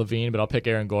tells me Levine, but I'll pick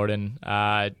Aaron Gordon.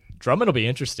 Drummond will be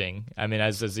interesting. I mean,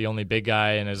 as the only big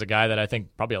guy and as a guy that I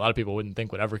think probably a lot of people wouldn't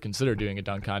think would ever consider doing a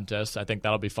dunk contest, I think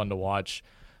that'll be fun to watch.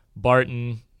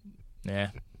 Barton,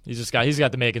 he's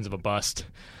got the makings of a bust.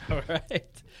 All right.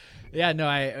 Yeah, no,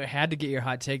 I had to get your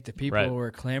hot take. The people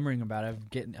were clamoring about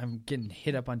it. I'm getting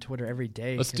hit up on Twitter every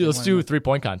day. Let's do a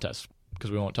 3-point contest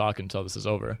because we won't talk until this is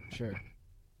over. Sure.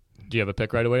 Do you have a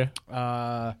pick right away?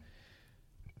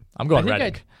 I'm going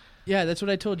Redick. Yeah, that's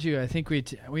what I told you. I think we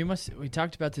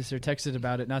talked about this or texted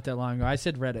about it not that long ago. I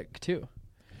said Redick too.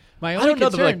 I don't know,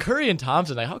 like Curry and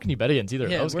Thompson. How can you bet against either of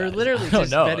those guys? We're literally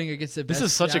just betting against the best.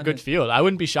 This is such a good field. I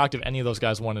wouldn't be shocked if any of those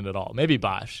guys won it at all. Maybe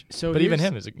Bosh, but even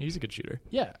him he's a good shooter.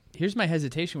 Yeah. Here's my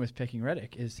hesitation with picking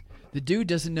Redick is the dude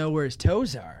doesn't know where his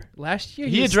toes are. Last year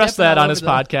he addressed that on his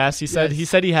podcast. He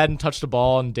said he hadn't touched a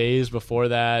ball in days before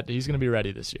that. He's going to be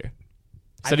ready this year.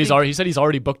 He said he's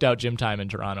already booked out gym time in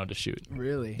Toronto to shoot.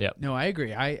 Really? Yep. No, I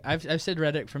agree. I've said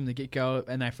Redick from the get go,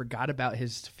 and I forgot about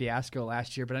his fiasco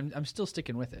last year, but I'm still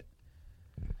sticking with it.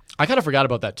 I kind of forgot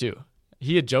about that too.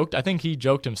 He had joked. I think he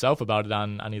joked himself about it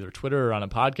on either Twitter or on a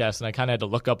podcast, and I kind of had to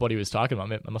look up what he was talking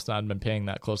about. I must not have been paying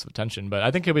that close of attention, but I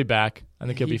think he'll be back. I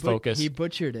think he'll be focused. He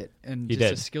butchered it, and he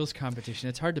did. A skills competition.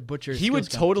 It's hard to butcher. He would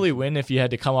totally win if he had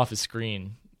to come off his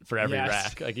screen for every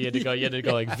rack. Like you had to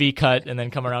go like V cut and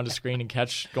then come around the screen and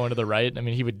catch going to the right. I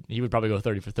mean, he would probably go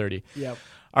 30 for 30. Yep.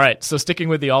 All right, so sticking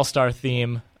with the All-Star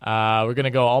theme, we're going to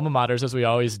go alma maters as we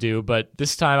always do, but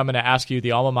this time I'm going to ask you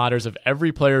the alma maters of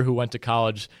every player who went to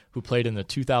college who played in the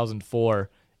 2004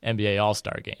 NBA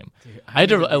All-Star game. Dude, I had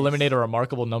to eliminate a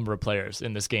remarkable number of players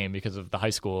in this game because of the high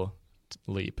school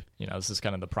leap. This is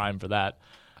kind of the prime for that.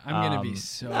 I'm going to be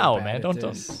so bad man,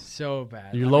 don't. So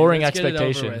bad. You're lowering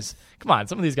expectations. Come on,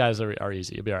 some of these guys are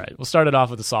easy. You'll be all right. We'll start it off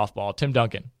with the softball. Tim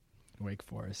Duncan. Wake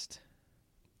Forest.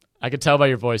 I could tell by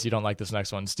your voice you don't like this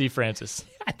next one. Steve Francis.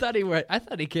 I thought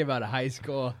he came out of high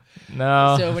school.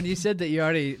 No. So when you said that you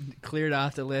already cleared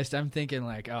off the list, I'm thinking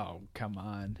like, oh, come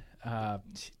on.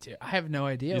 Dude, I have no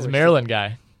idea. He's a Maryland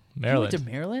guy. Maryland. He went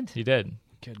to Maryland? He did.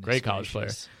 Goodness Great college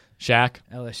gracious. player. Shaq.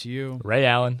 LSU. Ray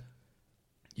Allen.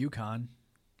 UConn.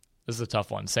 This is a tough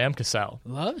one. Sam Cassell.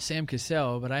 Love Sam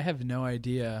Cassell, but I have no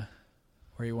idea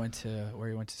where he went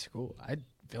to school.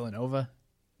 Villanova.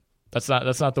 That's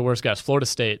not the worst guess. Florida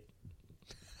State.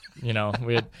 We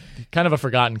had kind of a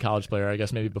forgotten college player, I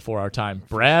guess maybe before our time.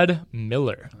 Brad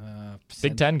Miller.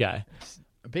 Big Ten guy.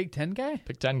 A Big Ten guy?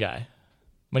 Big Ten guy.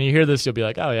 When you hear this, you'll be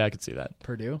like, oh, yeah, I could see that.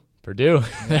 Purdue.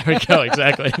 There we go,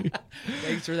 exactly.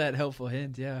 Thanks for that helpful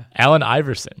hint, yeah. Allen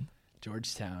Iverson.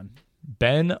 Georgetown.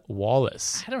 Ben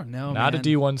Wallace. I don't know, Not man. a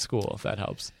D1 school, if that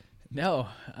helps. No.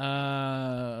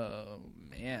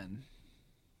 Man.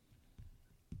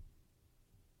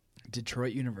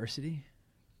 Detroit University?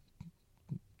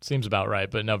 Seems about right,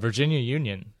 but no, Virginia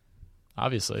Union,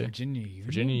 obviously. Virginia Union?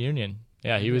 Virginia Union.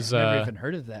 Yeah, he was... I've never even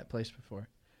heard of that place before.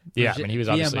 Yeah, I mean, he was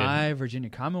obviously... VMI, Virginia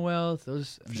Commonwealth,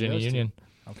 Virginia Union.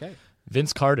 Okay.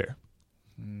 Vince Carter.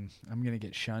 I'm going to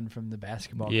get shunned from the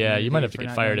basketball Yeah, you might have to for get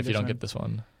not fired knowing if you this don't one. get this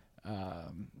one.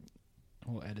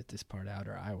 We'll edit this part out,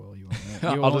 or I will. You won't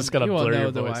know. I'll just gotta blur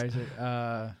your the voice.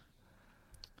 wiser.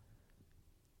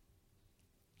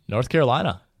 North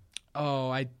Carolina.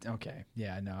 Oh, okay.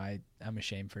 Yeah, no, I'm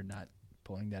ashamed for not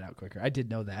pulling that out quicker. I did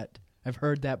know that. I've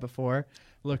heard that before.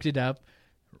 Looked it up.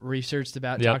 Researched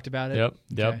about it. Talked about it.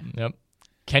 Yep.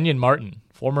 Kenyon Martin,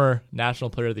 former National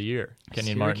Player of the Year.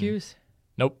 Kenyon Syracuse? Martin.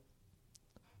 Nope.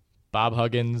 Bob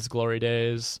Huggins, Glory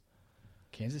Days.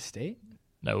 Kansas State?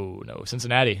 No.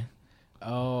 Cincinnati.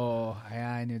 Oh,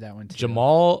 I knew that one too.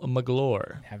 Jamal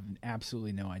McGlure. I have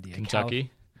absolutely no idea.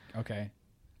 Kentucky. Okay.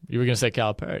 You were going to say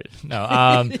Calipari.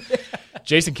 No.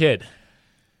 Jason Kidd.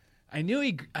 I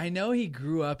know he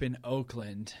grew up in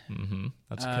Oakland. Mm-hmm.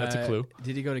 That's a clue.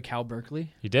 Did he go to Cal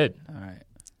Berkeley? He did. All right.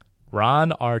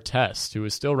 Ron Artest, who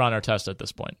is still Ron Artest at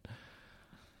this point.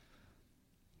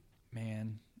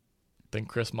 Man. Then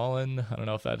Chris Mullen. I don't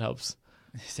know if that helps.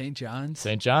 St. John's?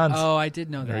 St. John's. Oh, I did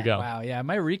know that. There we go. Wow, yeah.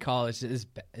 My recall is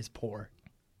poor.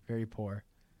 Very poor.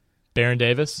 Baron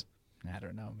Davis. I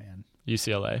don't know, man.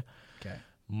 UCLA. Okay.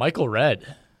 Michael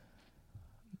Redd.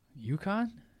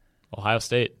 UConn? Ohio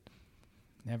State.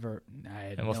 Never.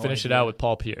 And we'll finish it out with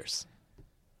Paul Pierce.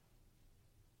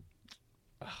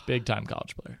 Big time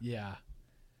college player. Yeah.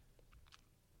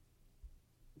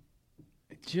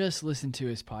 Just listened to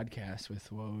his podcast with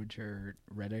Woj or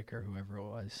Reddick or whoever it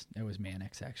was. It was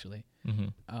Mannix, actually.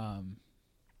 Mm-hmm.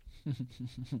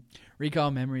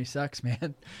 Recall memory sucks,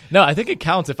 man. No, I think it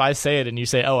counts if I say it and you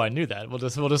say, "Oh, I knew that." We'll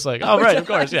just like, "Oh, right, of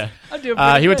course, yeah." I'm doing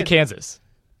he good. went to Kansas.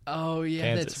 Oh yeah,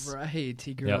 Kansas. that's right.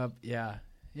 He grew up. Yeah.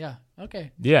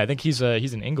 Okay. Yeah, I think he's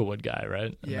an Inglewood guy,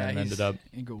 right? And yeah, then he's ended up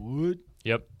Inglewood.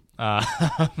 Yep.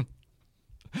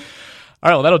 All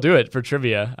right, well, that'll do it for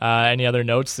trivia. Any other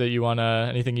notes that you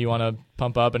anything you wanna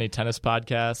pump up? Any tennis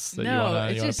podcasts that you wanna?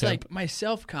 It's just pimp? like my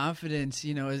self-confidence,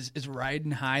 is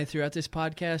riding high throughout this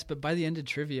podcast. But by the end of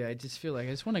trivia, I just feel like I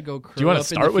just want to go. Do you want to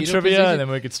start with trivia position. and then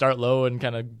we could start low and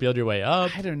kind of build your way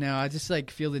up? I don't know. I just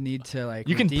feel the need to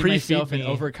you can redeem pre-feed myself and me.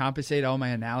 overcompensate all my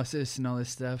analysis and all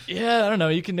this stuff. Yeah, I don't know.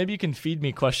 Maybe you can feed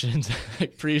me questions,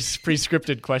 like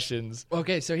pre-scripted questions.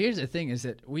 Okay, so here's the thing: is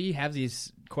that we have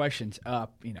these questions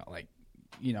up,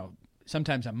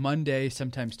 sometimes on Monday,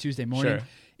 sometimes Tuesday morning. Sure.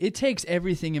 It takes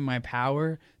everything in my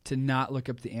power to not look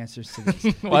up the answers to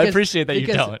this. Well, I appreciate that you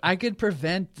don't. I could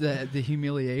prevent the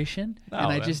humiliation,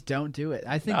 and I just don't do it.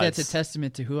 I think that's a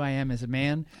testament to who I am as a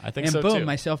man. I think and so boom, too.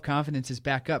 my self-confidence is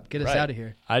back up. Get us out of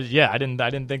here. I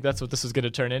didn't think that's what this was going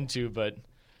to turn into, but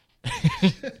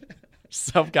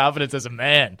self-confidence as a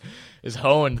man is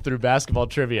honed through basketball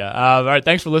trivia. All right,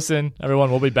 thanks for listening, everyone.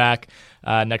 We'll be back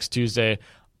next Tuesday.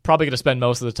 Probably going to spend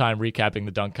most of the time recapping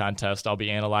the dunk contest. I'll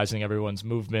be analyzing everyone's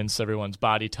movements, everyone's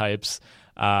body types,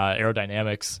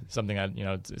 aerodynamics, something that,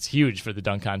 it's huge for the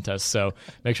dunk contest. So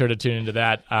make sure to tune into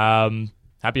that.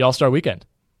 Happy All-Star Weekend.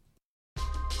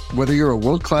 Whether you're a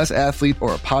world-class athlete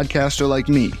or a podcaster like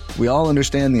me, we all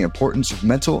understand the importance of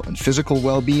mental and physical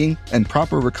well-being and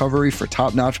proper recovery for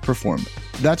top-notch performance.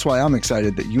 That's why I'm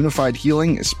excited that Unified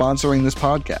Healing is sponsoring this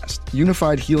podcast.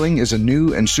 Unified Healing is a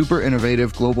new and super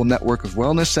innovative global network of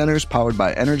wellness centers powered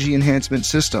by Energy Enhancement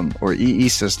System, or EE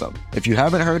System. If you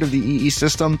haven't heard of the EE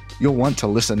System, you'll want to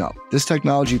listen up. This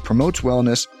technology promotes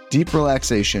wellness, deep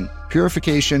relaxation,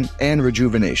 purification, and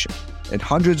rejuvenation. In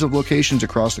hundreds of locations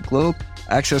across the globe,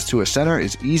 access to a center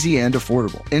is easy and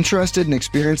affordable. Interested in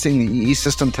experiencing the EE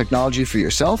System technology for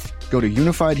yourself? Go to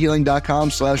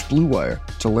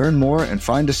unifiedhealing.com/bluewire to learn more and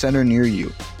find a center near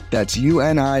you. That's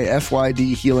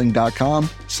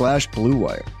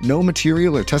unifydhealing.com/bluewire. No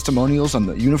material or testimonials on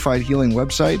the Unified Healing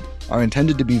website are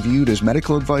intended to be viewed as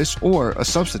medical advice or a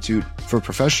substitute for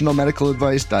professional medical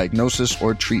advice, diagnosis,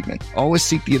 or treatment. Always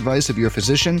seek the advice of your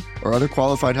physician or other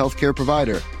qualified healthcare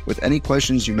provider with any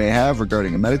questions you may have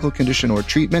regarding a medical condition or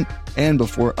treatment and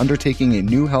before undertaking a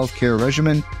new healthcare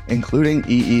regimen, including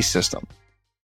EE System.